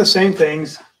played with the same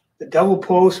things. The double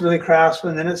post, really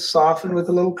Craftsman, then it's softened with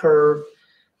a little curve.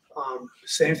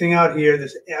 Same thing out here.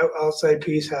 This outside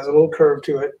piece has a little curve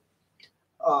to it.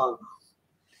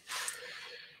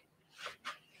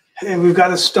 And we've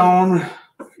got a stone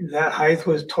that height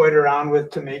was toyed around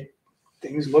with to make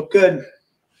things look good.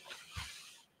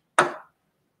 So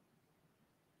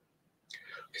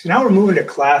now we're moving to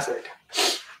classic.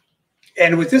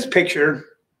 And with this picture,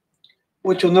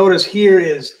 what you'll notice here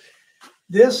is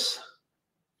this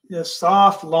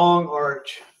soft, long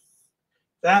arch.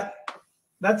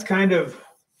 That's kind of,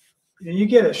 you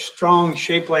get a strong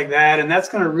shape like that, and that's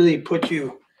going to really put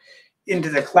you into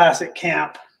the classic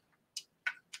camp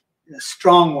in a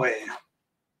strong way.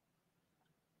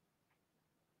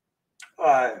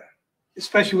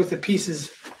 Especially with the pieces,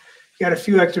 you got a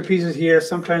few extra pieces here.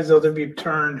 Sometimes they'll be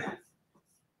turned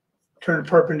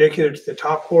perpendicular to the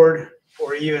top chord,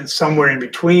 or even somewhere in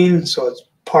between, so it's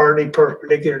partly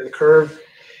perpendicular to the curve.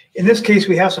 In this case,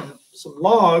 we have some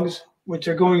logs which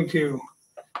are going to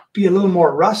be a little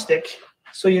more rustic.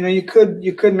 So you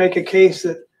could make a case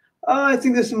that, oh, I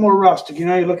think this is more rustic. You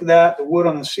look at that, the wood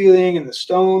on the ceiling and the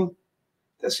stone,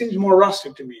 that seems more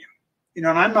rustic to me. And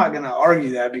I'm not going to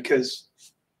argue that because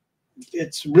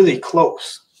it's really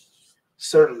close,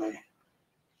 certainly.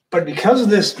 But because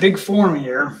of this big form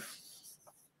here,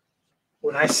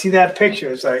 when I see that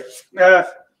picture, it's like,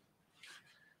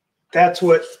 that's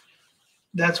where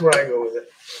I go with it.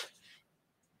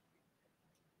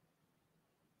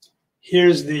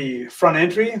 Here's the front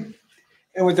entry.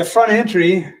 And with the front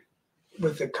entry,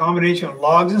 with the combination of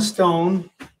logs and stone,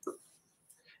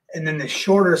 and then the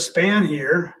shorter span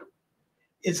here,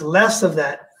 it's less of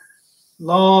that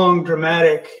long,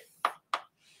 dramatic,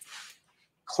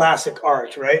 classic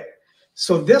arch, right?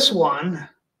 So this one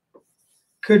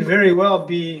could very well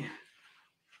be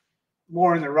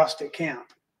more in the rustic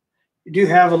camp. You do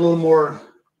have a little more,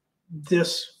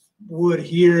 this wood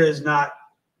here is not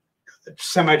a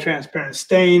semi-transparent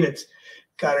stain. It's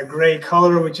got a gray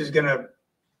color, which is going to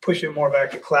push it more back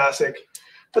to classic.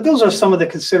 But those are some of the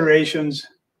considerations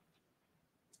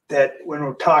that when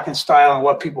we're talking style and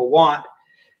what people want,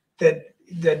 that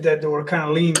we're kind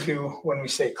of lean to when we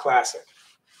say classic.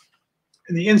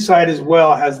 And the inside as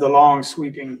well has the long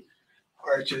sweeping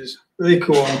arches. Really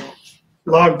cool.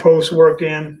 Log posts worked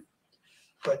in.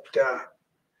 But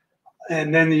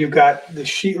and then you've got the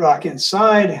sheetrock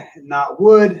inside, not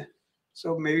wood.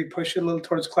 So maybe push it a little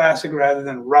towards classic rather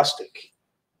than rustic.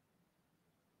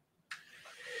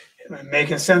 Am I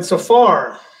making sense so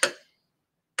far?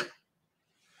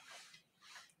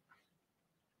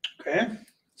 Okay,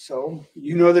 so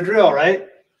you know the drill, right?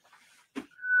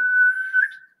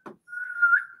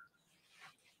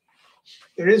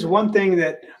 There is one thing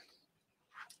that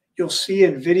you'll see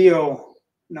in video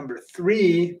number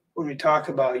 3 when we talk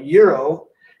about Euro.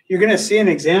 You're going to see an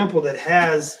example that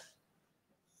has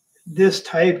this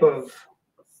type of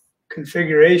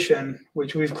configuration,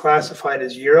 which we've classified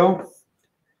as Euro.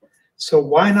 So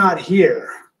why not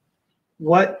here?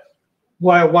 Why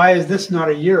is this not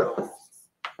a Euro?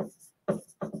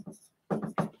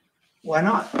 Why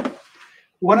not?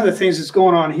 One of the things that's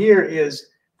going on here is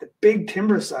the big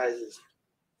timber sizes.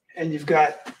 And you've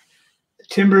got the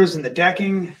timbers and the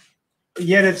decking, but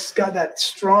yet it's got that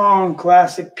strong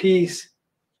classic piece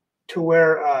to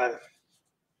where,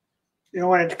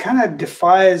 when it kind of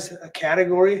defies a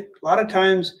category, a lot of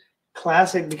times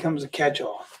classic becomes a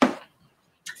catch-all.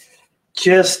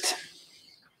 Just,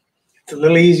 it's a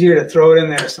little easier to throw it in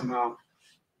there somehow.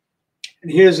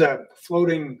 And here's a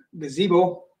floating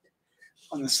gazebo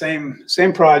on the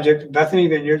same project, Bethany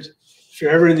Vineyards. If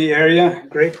you're ever in the area,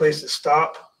 great place to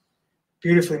stop.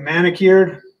 Beautifully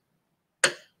manicured.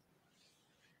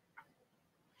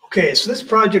 Okay, so this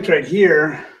project right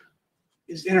here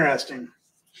is interesting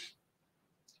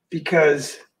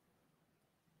because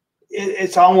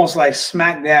it's almost like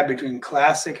smack dab between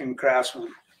classic and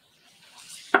Craftsman.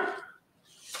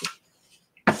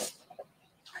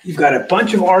 You've got a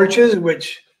bunch of arches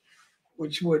which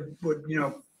would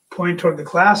point toward the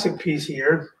classic piece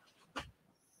here.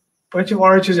 Bunch of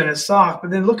arches and it's soft, but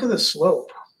then look at the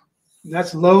slope.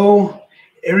 That's low.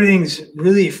 Everything's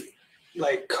really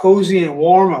like cozy and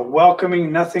warm and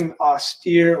welcoming, nothing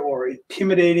austere or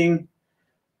intimidating.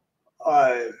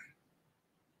 So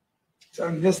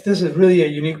this is really a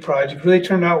unique project. Really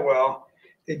turned out well.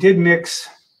 They did mix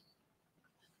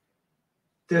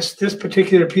this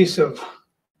particular piece of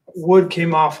wood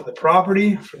came off of the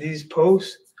property for these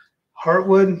posts.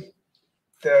 Heartwood,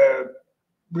 the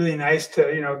really nice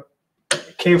to,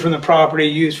 came from the property,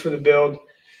 used for the build.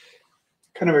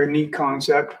 kind of a neat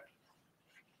concept.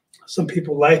 Some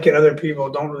people like it, other people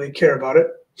don't really care about it.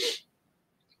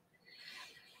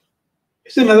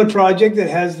 It's another project that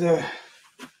has the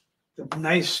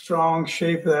nice, strong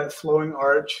shape of that flowing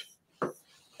arch.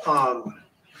 The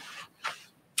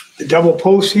double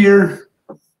posts here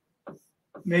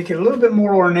make it a little bit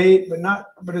more ornate,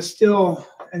 but it's still,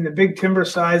 and the big timber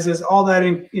sizes, all that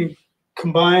in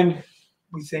combined,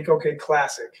 we think, okay,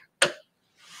 classic.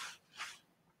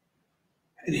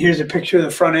 And here's a picture of the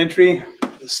front entry,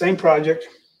 the same project.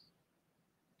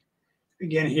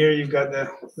 Again, here you've got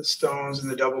the stones and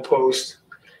the double post.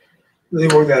 Really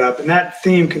work that up. And that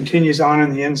theme continues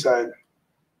on the inside.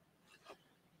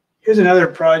 Here's another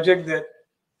project that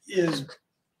is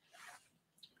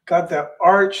got the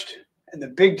arched and the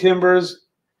big timbers,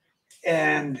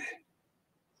 and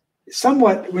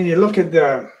somewhat when you look at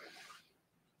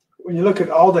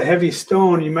all the heavy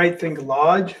stone, you might think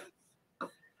lodge.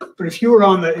 But if you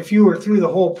were through the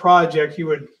whole project, you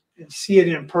would see it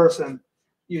in person.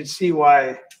 You'd see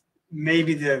why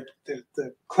maybe the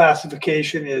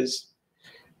classification is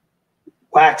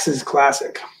waxes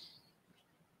classic.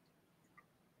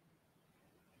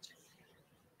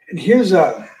 And here's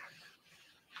a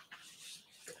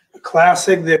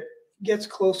classic that gets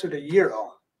closer to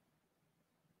Euro.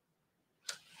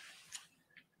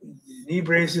 Knee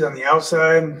braces on the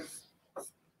outside,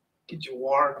 get you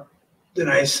warm. The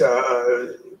nice,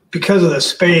 because of the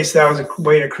space, that was a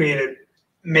way to create it,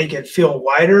 make it feel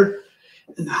wider.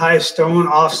 And the high stone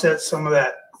offsets some of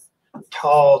that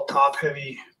tall,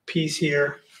 top-heavy piece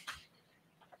here.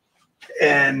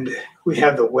 And we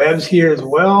have the webs here as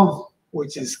well,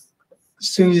 which is, as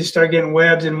soon as you start getting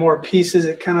webs and more pieces,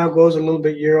 it kind of goes a little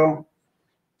bit Euro.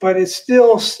 But it's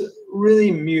still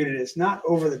really muted. It's not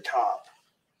over the top.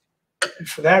 And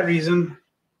for that reason,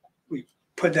 we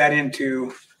put that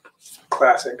into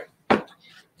classic. And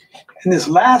this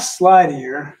last slide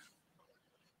here,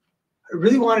 I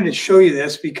really wanted to show you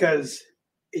this because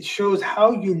it shows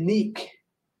how unique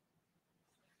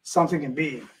something can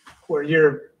be.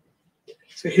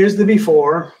 So here's the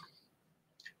before,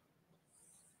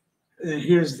 and then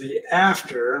here's the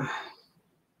after.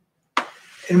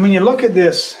 And when you look at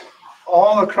this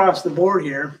all across the board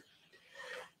here,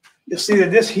 you'll see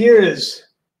that this here is,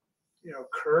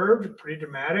 curved, pretty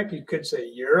dramatic. You could say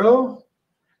Euro.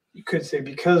 You could say,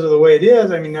 because of the way it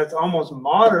is, I mean, that's almost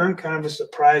modern, kind of a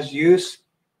surprise use.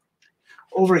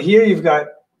 Over here, you've got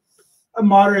a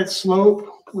moderate slope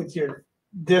with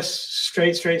this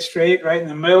straight right in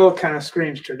the middle, kind of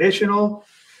screams traditional.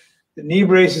 The knee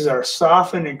braces are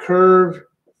softened and curved.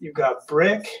 You've got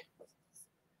brick,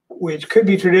 which could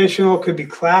be traditional, could be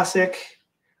classic.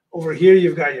 Over here,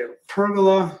 you've got your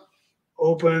pergola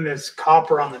open. There's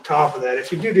copper on the top of that.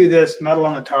 If you do this, metal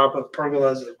on the top of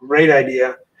pergola is a great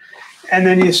idea. And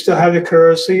then you still have the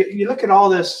curves. So you look at all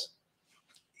this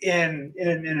in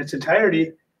its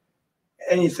entirety,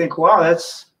 and you think, wow,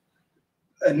 that's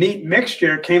a neat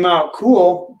mixture. Came out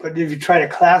cool. But if you try to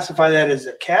classify that as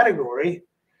a category,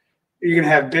 you're going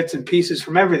to have bits and pieces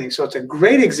from everything. So it's a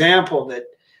great example that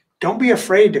don't be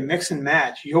afraid to mix and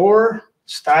match. Your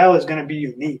style is going to be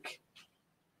unique.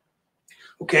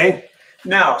 Okay.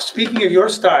 Now, speaking of your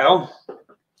style,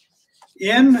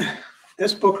 in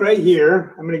this book right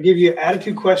here, I'm going to give you an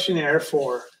attitude questionnaire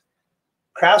for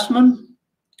Craftsman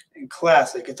and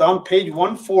Classic. It's on page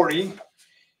 140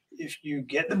 if you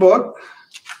get the book.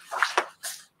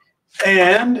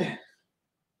 And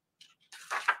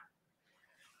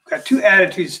got two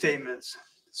attitude statements.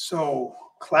 So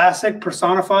Classic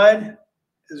personified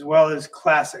as well as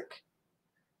Classic.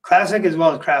 Classic as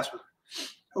well as Craftsman.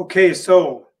 Okay,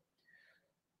 so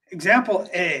example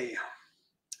A.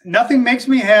 Nothing makes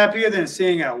me happier than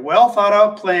seeing a well thought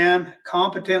out plan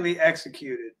competently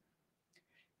executed.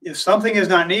 If something is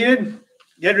not needed,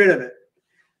 get rid of it.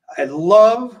 I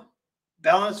love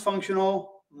balanced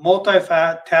functional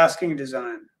multitasking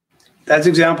design. That's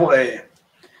example A.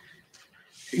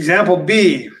 Example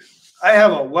B. I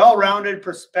have a well-rounded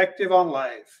perspective on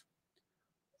life.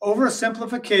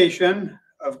 Oversimplification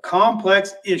of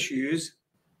complex issues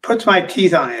puts my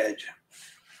teeth on edge.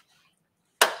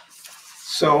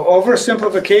 So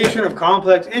oversimplification of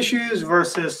complex issues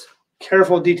versus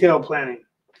careful detailed planning.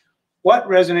 What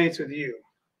resonates with you?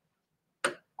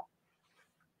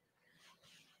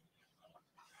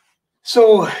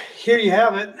 So here you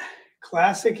have it.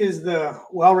 Classic is the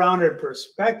well-rounded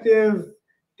perspective.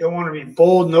 Don't want to be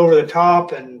bold and over the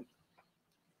top. And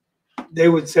they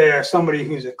would say, or somebody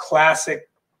who's a classic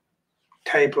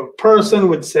type of person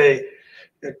would say,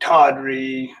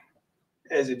 tawdry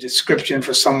as a description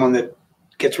for someone that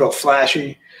gets real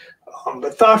flashy,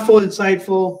 but thoughtful,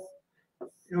 insightful,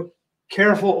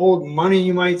 careful old money,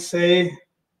 you might say,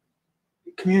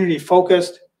 community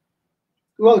focused.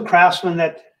 Well, the Craftsman,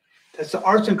 that's the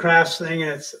arts and crafts thing,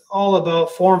 and it's all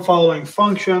about form following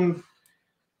function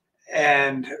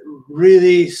and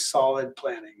really solid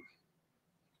planning.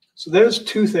 So there's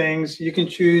two things. You can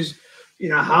choose,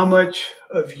 how much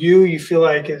of you feel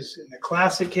like is in the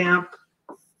classic camp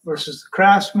versus the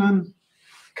Craftsman.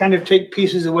 Kind of take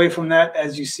pieces away from that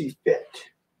as you see fit.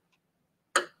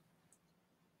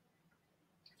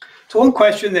 So one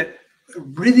question that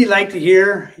I'd really like to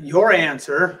hear your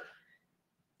answer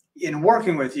in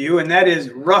working with you, and that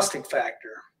is rustic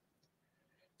factor.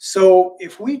 So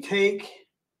if we take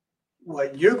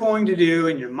what you're going to do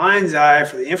in your mind's eye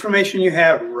for the information you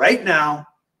have right now,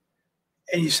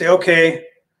 and you say, okay,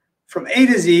 from A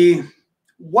to Z,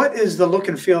 what is the look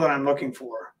and feel that I'm looking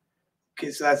for?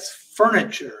 Okay, so that's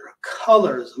furniture,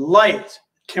 colors, lights.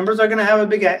 Timbers are going to have a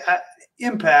big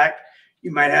impact.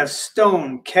 You might have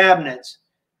stone, cabinets.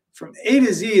 From A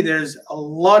to Z, there's a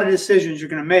lot of decisions you're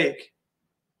going to make.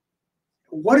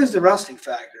 What is the rustic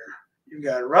factor? You've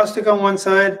got rustic on one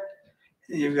side,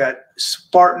 and you've got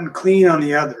Spartan clean on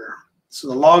the other. So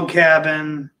the log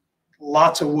cabin,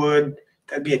 lots of wood,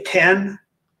 that'd be a 10.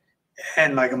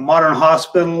 And like a modern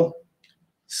hospital,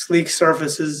 sleek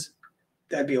surfaces,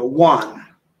 that'd be a 1.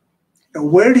 Now,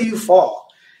 where do you fall?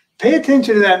 Pay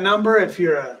attention to that number. If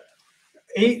you're a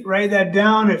 8, write that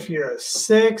down. If you're a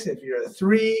 6, if you're a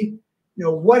 3,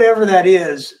 whatever that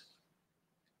is,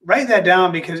 write that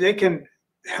down, because it can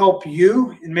help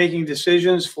you in making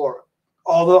decisions for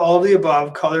all the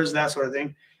above, colors, that sort of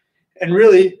thing. And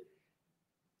really,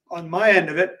 on my end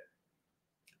of it,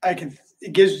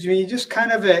 it gives me just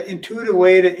kind of an intuitive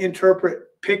way to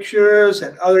interpret pictures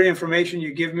and other information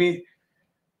you give me,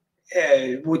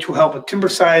 which will help with timber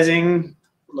sizing,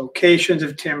 locations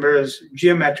of timbers,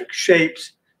 geometric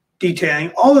shapes,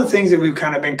 detailing, all the things that we've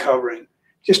kind of been covering.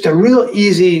 Just a real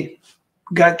easy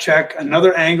gut check,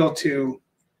 another angle to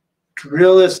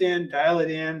drill this in, dial it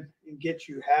in, and get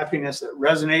you happiness that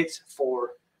resonates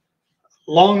for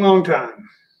a long, long time.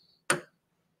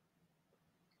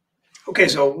 Okay,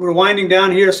 so we're winding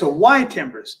down here. So why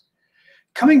timbers?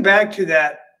 Coming back to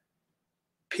that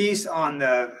piece on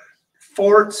the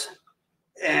forts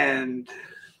and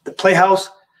the playhouse,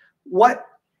 the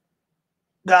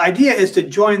idea is to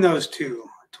join those two,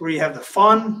 to where you have the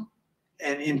fun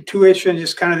and intuition,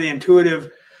 just kind of the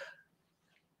intuitive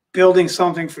building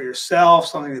something for yourself,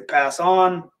 something to pass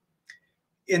on.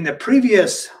 In the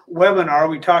previous webinar,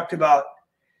 we talked about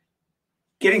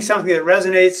getting something that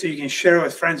resonates so you can share it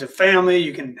with friends and family.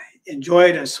 You can enjoy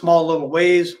it in small little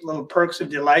ways, little perks of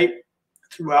delight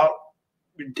throughout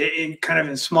your day, kind of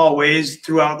in small ways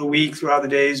throughout the week, throughout the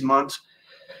days, months.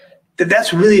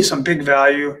 That's really some big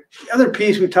value. The other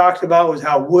piece we talked about was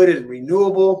how wood is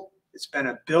renewable. It's been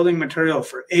a building material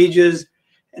for ages,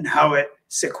 and how it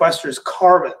sequesters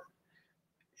carbon.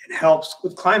 It helps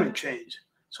with climate change.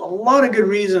 So a lot of good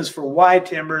reasons for why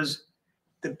timbers.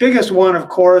 The biggest one, of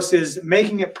course, is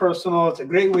making it personal. It's a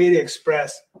great way to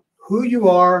express who you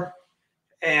are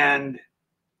and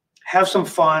have some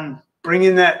fun. Bring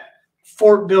in that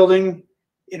fort building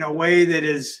in a way that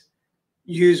is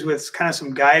used with kind of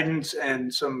some guidance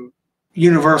and some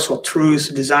universal truths,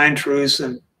 design truths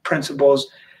and principles.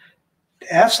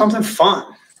 Have something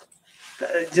fun.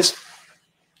 Just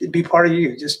be part of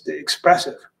you, just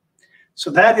expressive.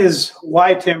 So that is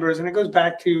why timbers, and it goes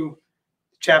back to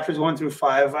chapters 1 through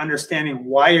 5, understanding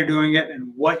why you're doing it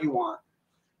and what you want.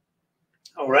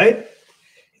 All right.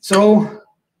 So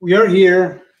we are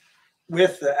here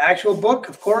with the actual book,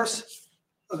 of course,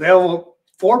 available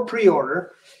for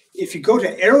pre-order. If you go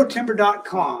to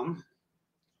arrowtimber.com,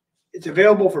 it's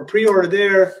available for pre-order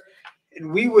there,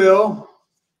 and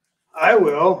I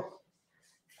will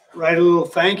write a little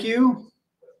thank you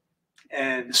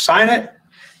and sign it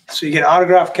so you get an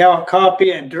autographed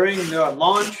copy, and during the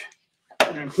launch,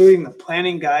 and including the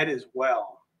planning guide as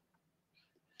well.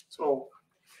 So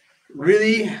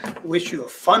really wish you a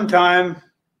fun time.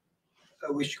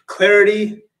 I wish you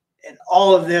clarity and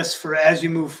all of this for as you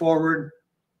move forward.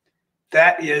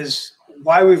 That is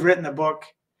why we've written the book,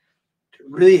 to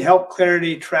really help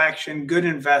clarity, traction, good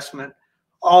investment,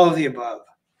 all of the above.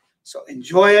 So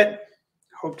enjoy it.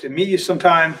 Hope to meet you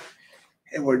sometime.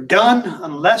 And we're done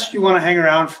unless you want to hang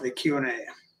around for the Q&A.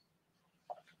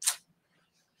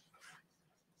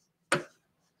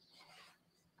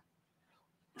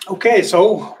 Okay,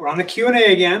 so we're on the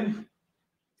Q&A again,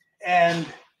 and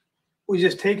we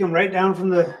just take them right down from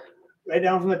the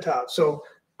top. So,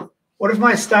 what if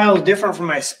my style is different from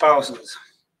my spouse's?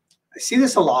 I see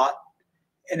this a lot,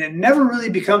 and it never really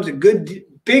becomes a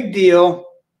big deal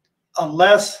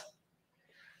unless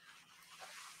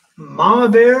Mama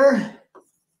Bear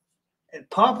and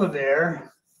Papa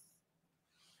Bear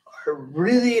are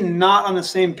really not on the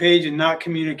same page and not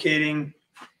communicating,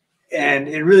 and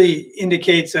it really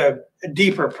indicates a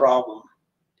deeper problem.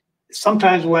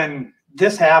 Sometimes when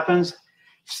this happens,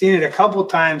 I've seen it a couple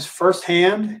times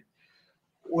firsthand,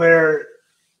 where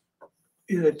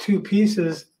the two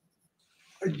pieces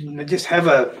just have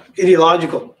a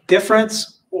ideological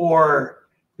difference, or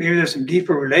maybe there's some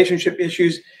deeper relationship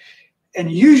issues.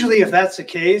 And usually if that's the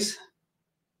case,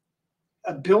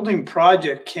 a building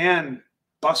project can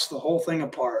bust the whole thing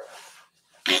apart.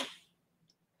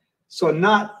 So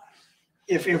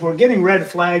if we're getting red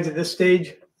flags at this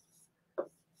stage,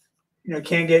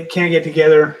 can't get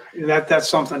together, that's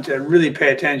something to really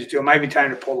pay attention to. It might be time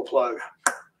to pull the plug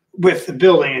with the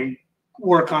building and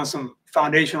work on some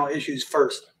foundational issues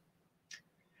first.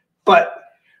 But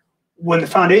when the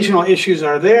foundational issues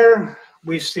are there,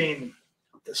 we've seen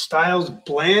the styles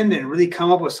blend and really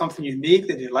come up with something unique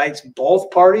that delights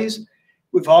both parties.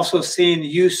 We've also seen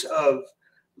use of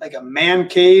like a man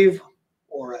cave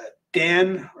or a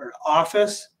den or an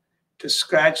office to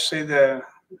scratch. Say the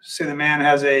man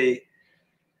has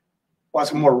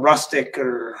wants a more rustic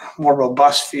or more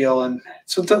robust feel, and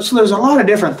so there's a lot of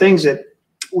different things that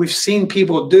we've seen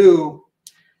people do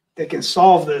that can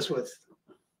solve this with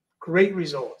great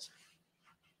results.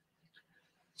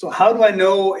 So how do I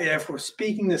know if we're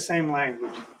speaking the same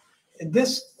language? And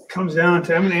this comes down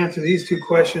to, I'm going to answer these two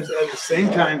questions at the same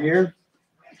time here.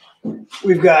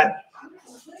 We've got,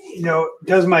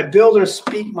 does my builder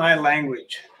speak my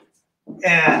language?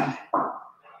 And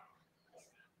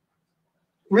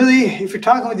really, if you're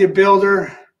talking with your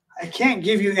builder, I can't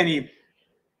give you any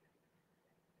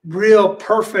real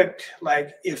perfect,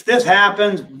 like, if this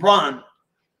happens, run.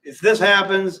 If this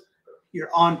happens, you're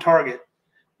on target.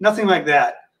 Nothing like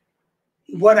that.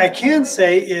 What I can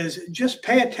say is just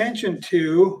pay attention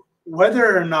to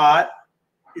whether or not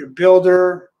your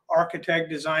builder, architect,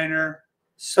 designer,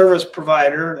 service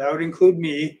provider, that would include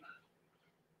me,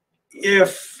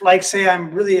 if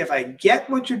I get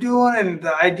what you're doing and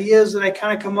the ideas that I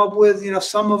kind of come up with,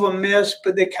 some of them miss,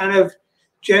 but they kind of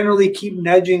generally keep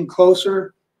nudging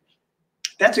closer,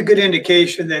 that's a good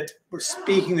indication that we're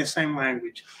speaking the same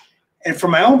language. And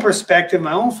from my own perspective,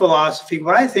 my own philosophy,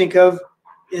 what I think of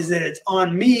is that it's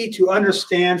on me to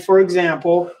understand, for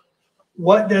example,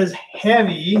 what does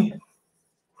heavy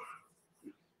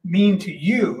mean to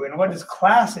you? And what does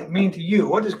classic mean to you?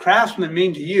 What does craftsman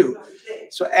mean to you?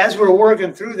 So as we're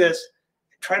working through this,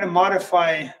 try to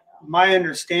modify my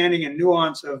understanding and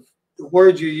nuance of the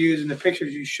words you use and the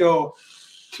pictures you show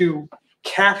to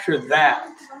capture that.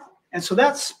 And so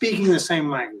that's speaking the same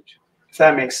language, if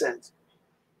that makes sense.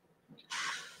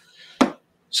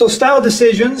 So style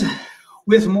decisions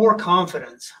with more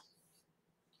confidence.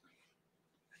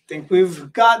 I think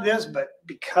we've got this, but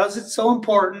because it's so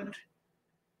important,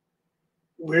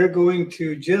 we're going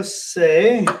to just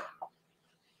say,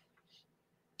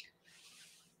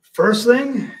 first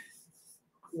thing,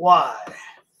 why?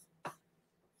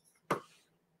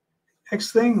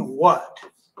 Next thing, what?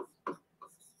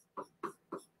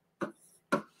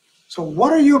 So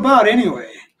what are you about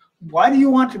anyway? Why do you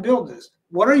want to build this?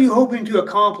 What are you hoping to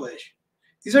accomplish?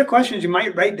 These are questions you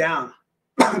might write down.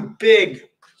 Big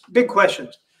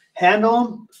questions. Handle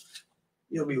them.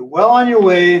 You'll be well on your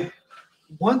way.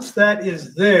 Once that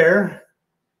is there,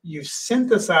 you've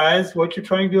synthesized what you're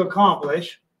trying to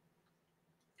accomplish.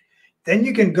 Then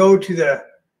you can go to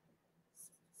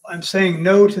I'm saying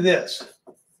no to this,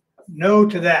 no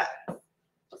to that.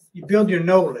 You build your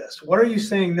no list. What are you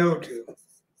saying no to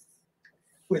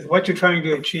with what you're trying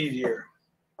to achieve here?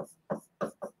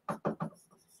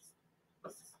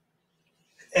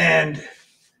 And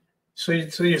so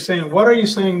you're saying, what are you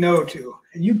saying no to?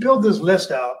 And you build this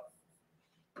list out.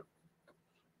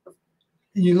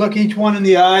 And you look each one in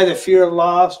the eye, the fear of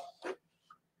loss.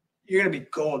 You're going to be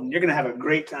golden. You're going to have a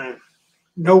great time.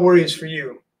 No worries for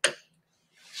you.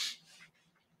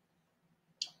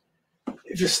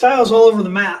 If your style's all over the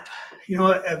map,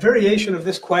 a variation of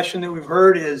this question that we've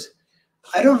heard is,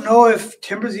 I don't know if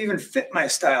timbers even fit my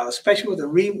style, especially with a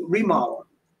remodel.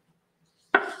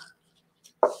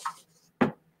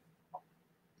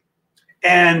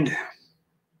 And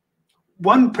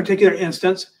one particular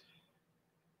instance,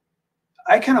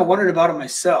 I kind of wondered about it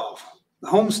myself. The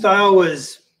home style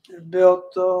was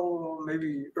built,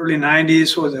 maybe early 90s,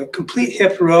 so it was a complete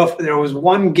hip roof. There was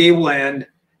one gable end.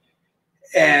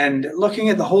 And looking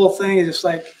at the whole thing is just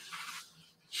like,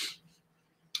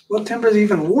 will timbers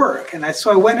even work? And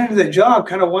so I went into the job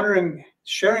kind of wondering,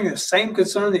 sharing the same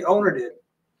concern the owner did.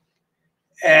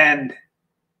 And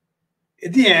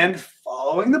at the end,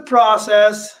 following the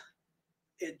process,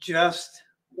 it just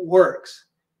works.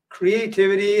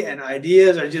 Creativity and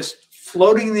ideas are just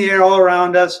floating in the air all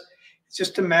around us. It's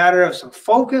just a matter of some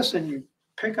focus, and you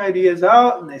pick ideas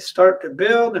out and they start to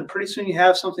build, and pretty soon you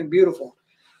have something beautiful.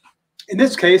 In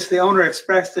this case, the owner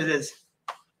expressed it as,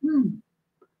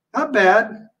 not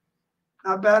bad,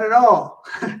 not bad at all.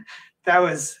 That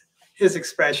was his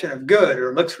expression of good,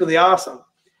 or looks really awesome.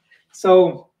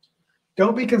 So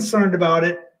don't be concerned about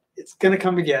it. It's going to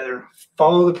come together.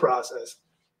 Follow the process.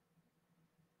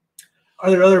 Are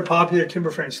there other popular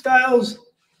timber frame styles?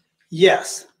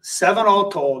 Yes, 7 all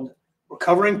told. We're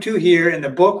covering 2 here. In the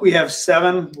book, we have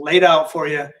 7 laid out for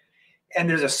you. And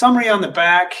there's a summary on the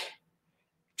back.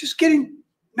 Just getting,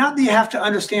 not that you have to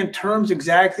understand terms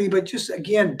exactly, but just,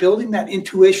 again, building that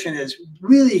intuition is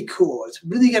really cool. It's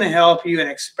really going to help you in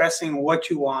expressing what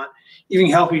you want, even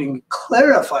help you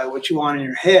clarify what you want in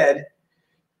your head.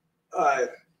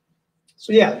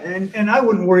 So yeah, and I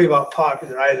wouldn't worry about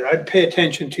popular either. I'd pay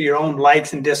attention to your own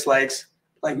likes and dislikes,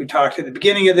 like we talked at the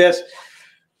beginning of this,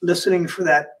 listening for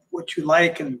that, what you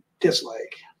like and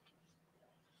dislike.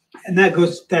 And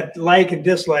that like and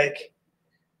dislike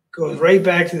goes right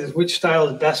back to this, which style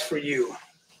is best for you.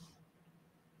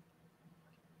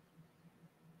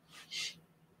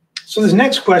 So this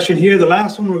next question here, the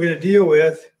last one we're going to deal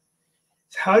with,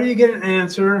 is how do you get an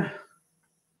answer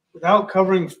without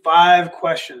covering 5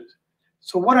 questions?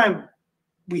 So what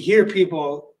we hear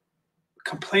people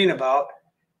complain about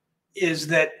is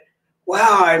that,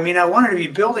 wow, I mean, I wanted to be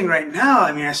building right now.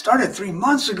 I mean, I started 3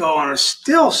 months ago and I'm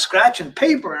still scratching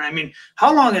paper. And I mean,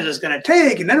 how long is this going to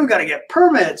take? And then we've got to get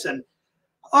permits. And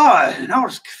now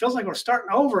it feels like we're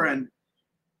starting over. And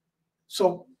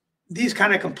so these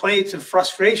kind of complaints and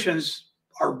frustrations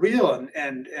are real,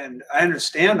 and I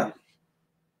understand them.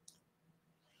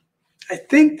 I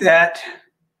think that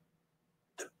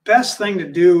the best thing to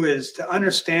do is to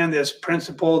understand this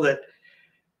principle that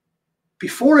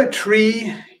before a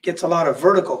tree gets a lot of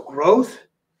vertical growth,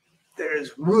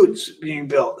 there's roots being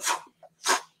built.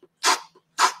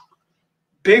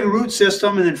 Big root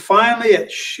system, and then finally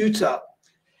it shoots up.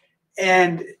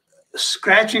 And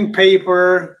scratching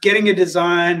paper, getting a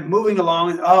design, moving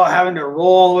along, having to roll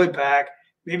all the way back,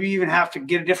 maybe even have to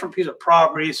get a different piece of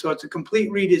property, so it's a complete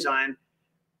redesign.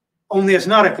 Only it's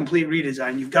not a complete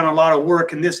redesign. You've done a lot of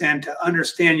work in this end to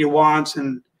understand your wants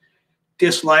and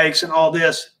dislikes and all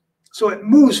this. So it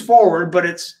moves forward, but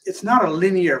it's not a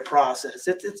linear process.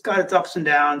 It's got its ups and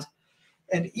downs.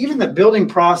 And even the building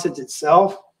process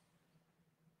itself,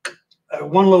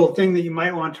 one little thing that you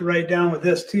might want to write down with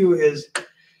this too is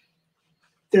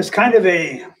there's kind of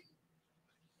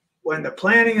when the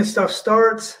planning and stuff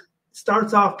starts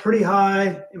off pretty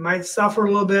high. It might suffer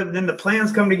a little bit, and then the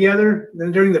plans come together.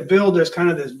 Then during the build, there's kind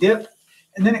of this dip,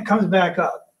 and then it comes back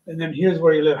up. And then here's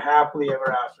where you live happily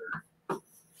ever after.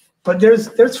 But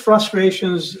there's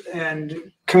frustrations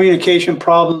and communication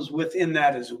problems within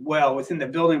that as well, within the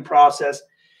building process,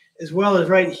 as well as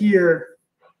right here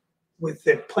with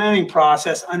the planning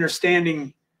process,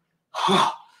 understanding,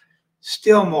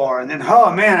 still more. And then,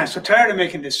 man, I'm so tired of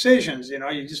making decisions.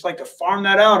 You just like to farm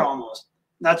that out almost.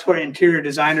 That's where interior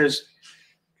designers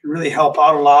can really help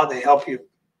out a lot. They help you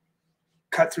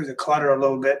cut through the clutter a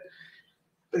little bit.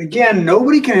 But again,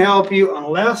 nobody can help you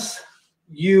unless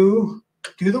you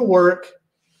do the work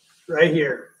right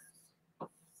here.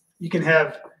 You can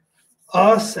have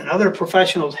us and other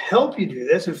professionals help you do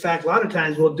this. In fact, a lot of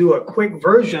times we'll do a quick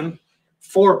version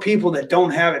for people that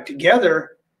don't have it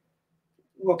together.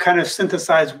 We'll kind of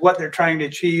synthesize what they're trying to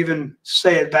achieve and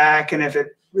say it back. And if it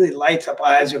really lights up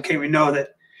eyes, okay, we know that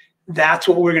that's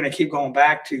what we're going to keep going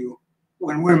back to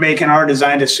when we're making our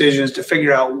design decisions to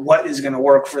figure out what is going to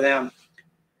work for them.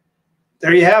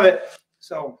 There you have it.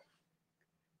 So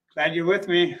glad you're with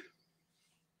me.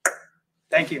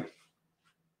 Thank you.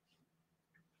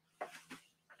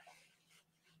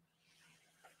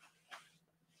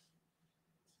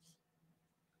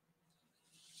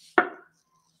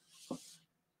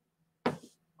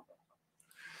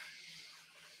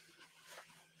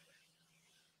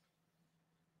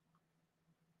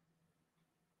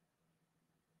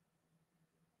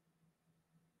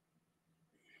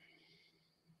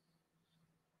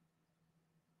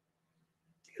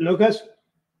 Lucas?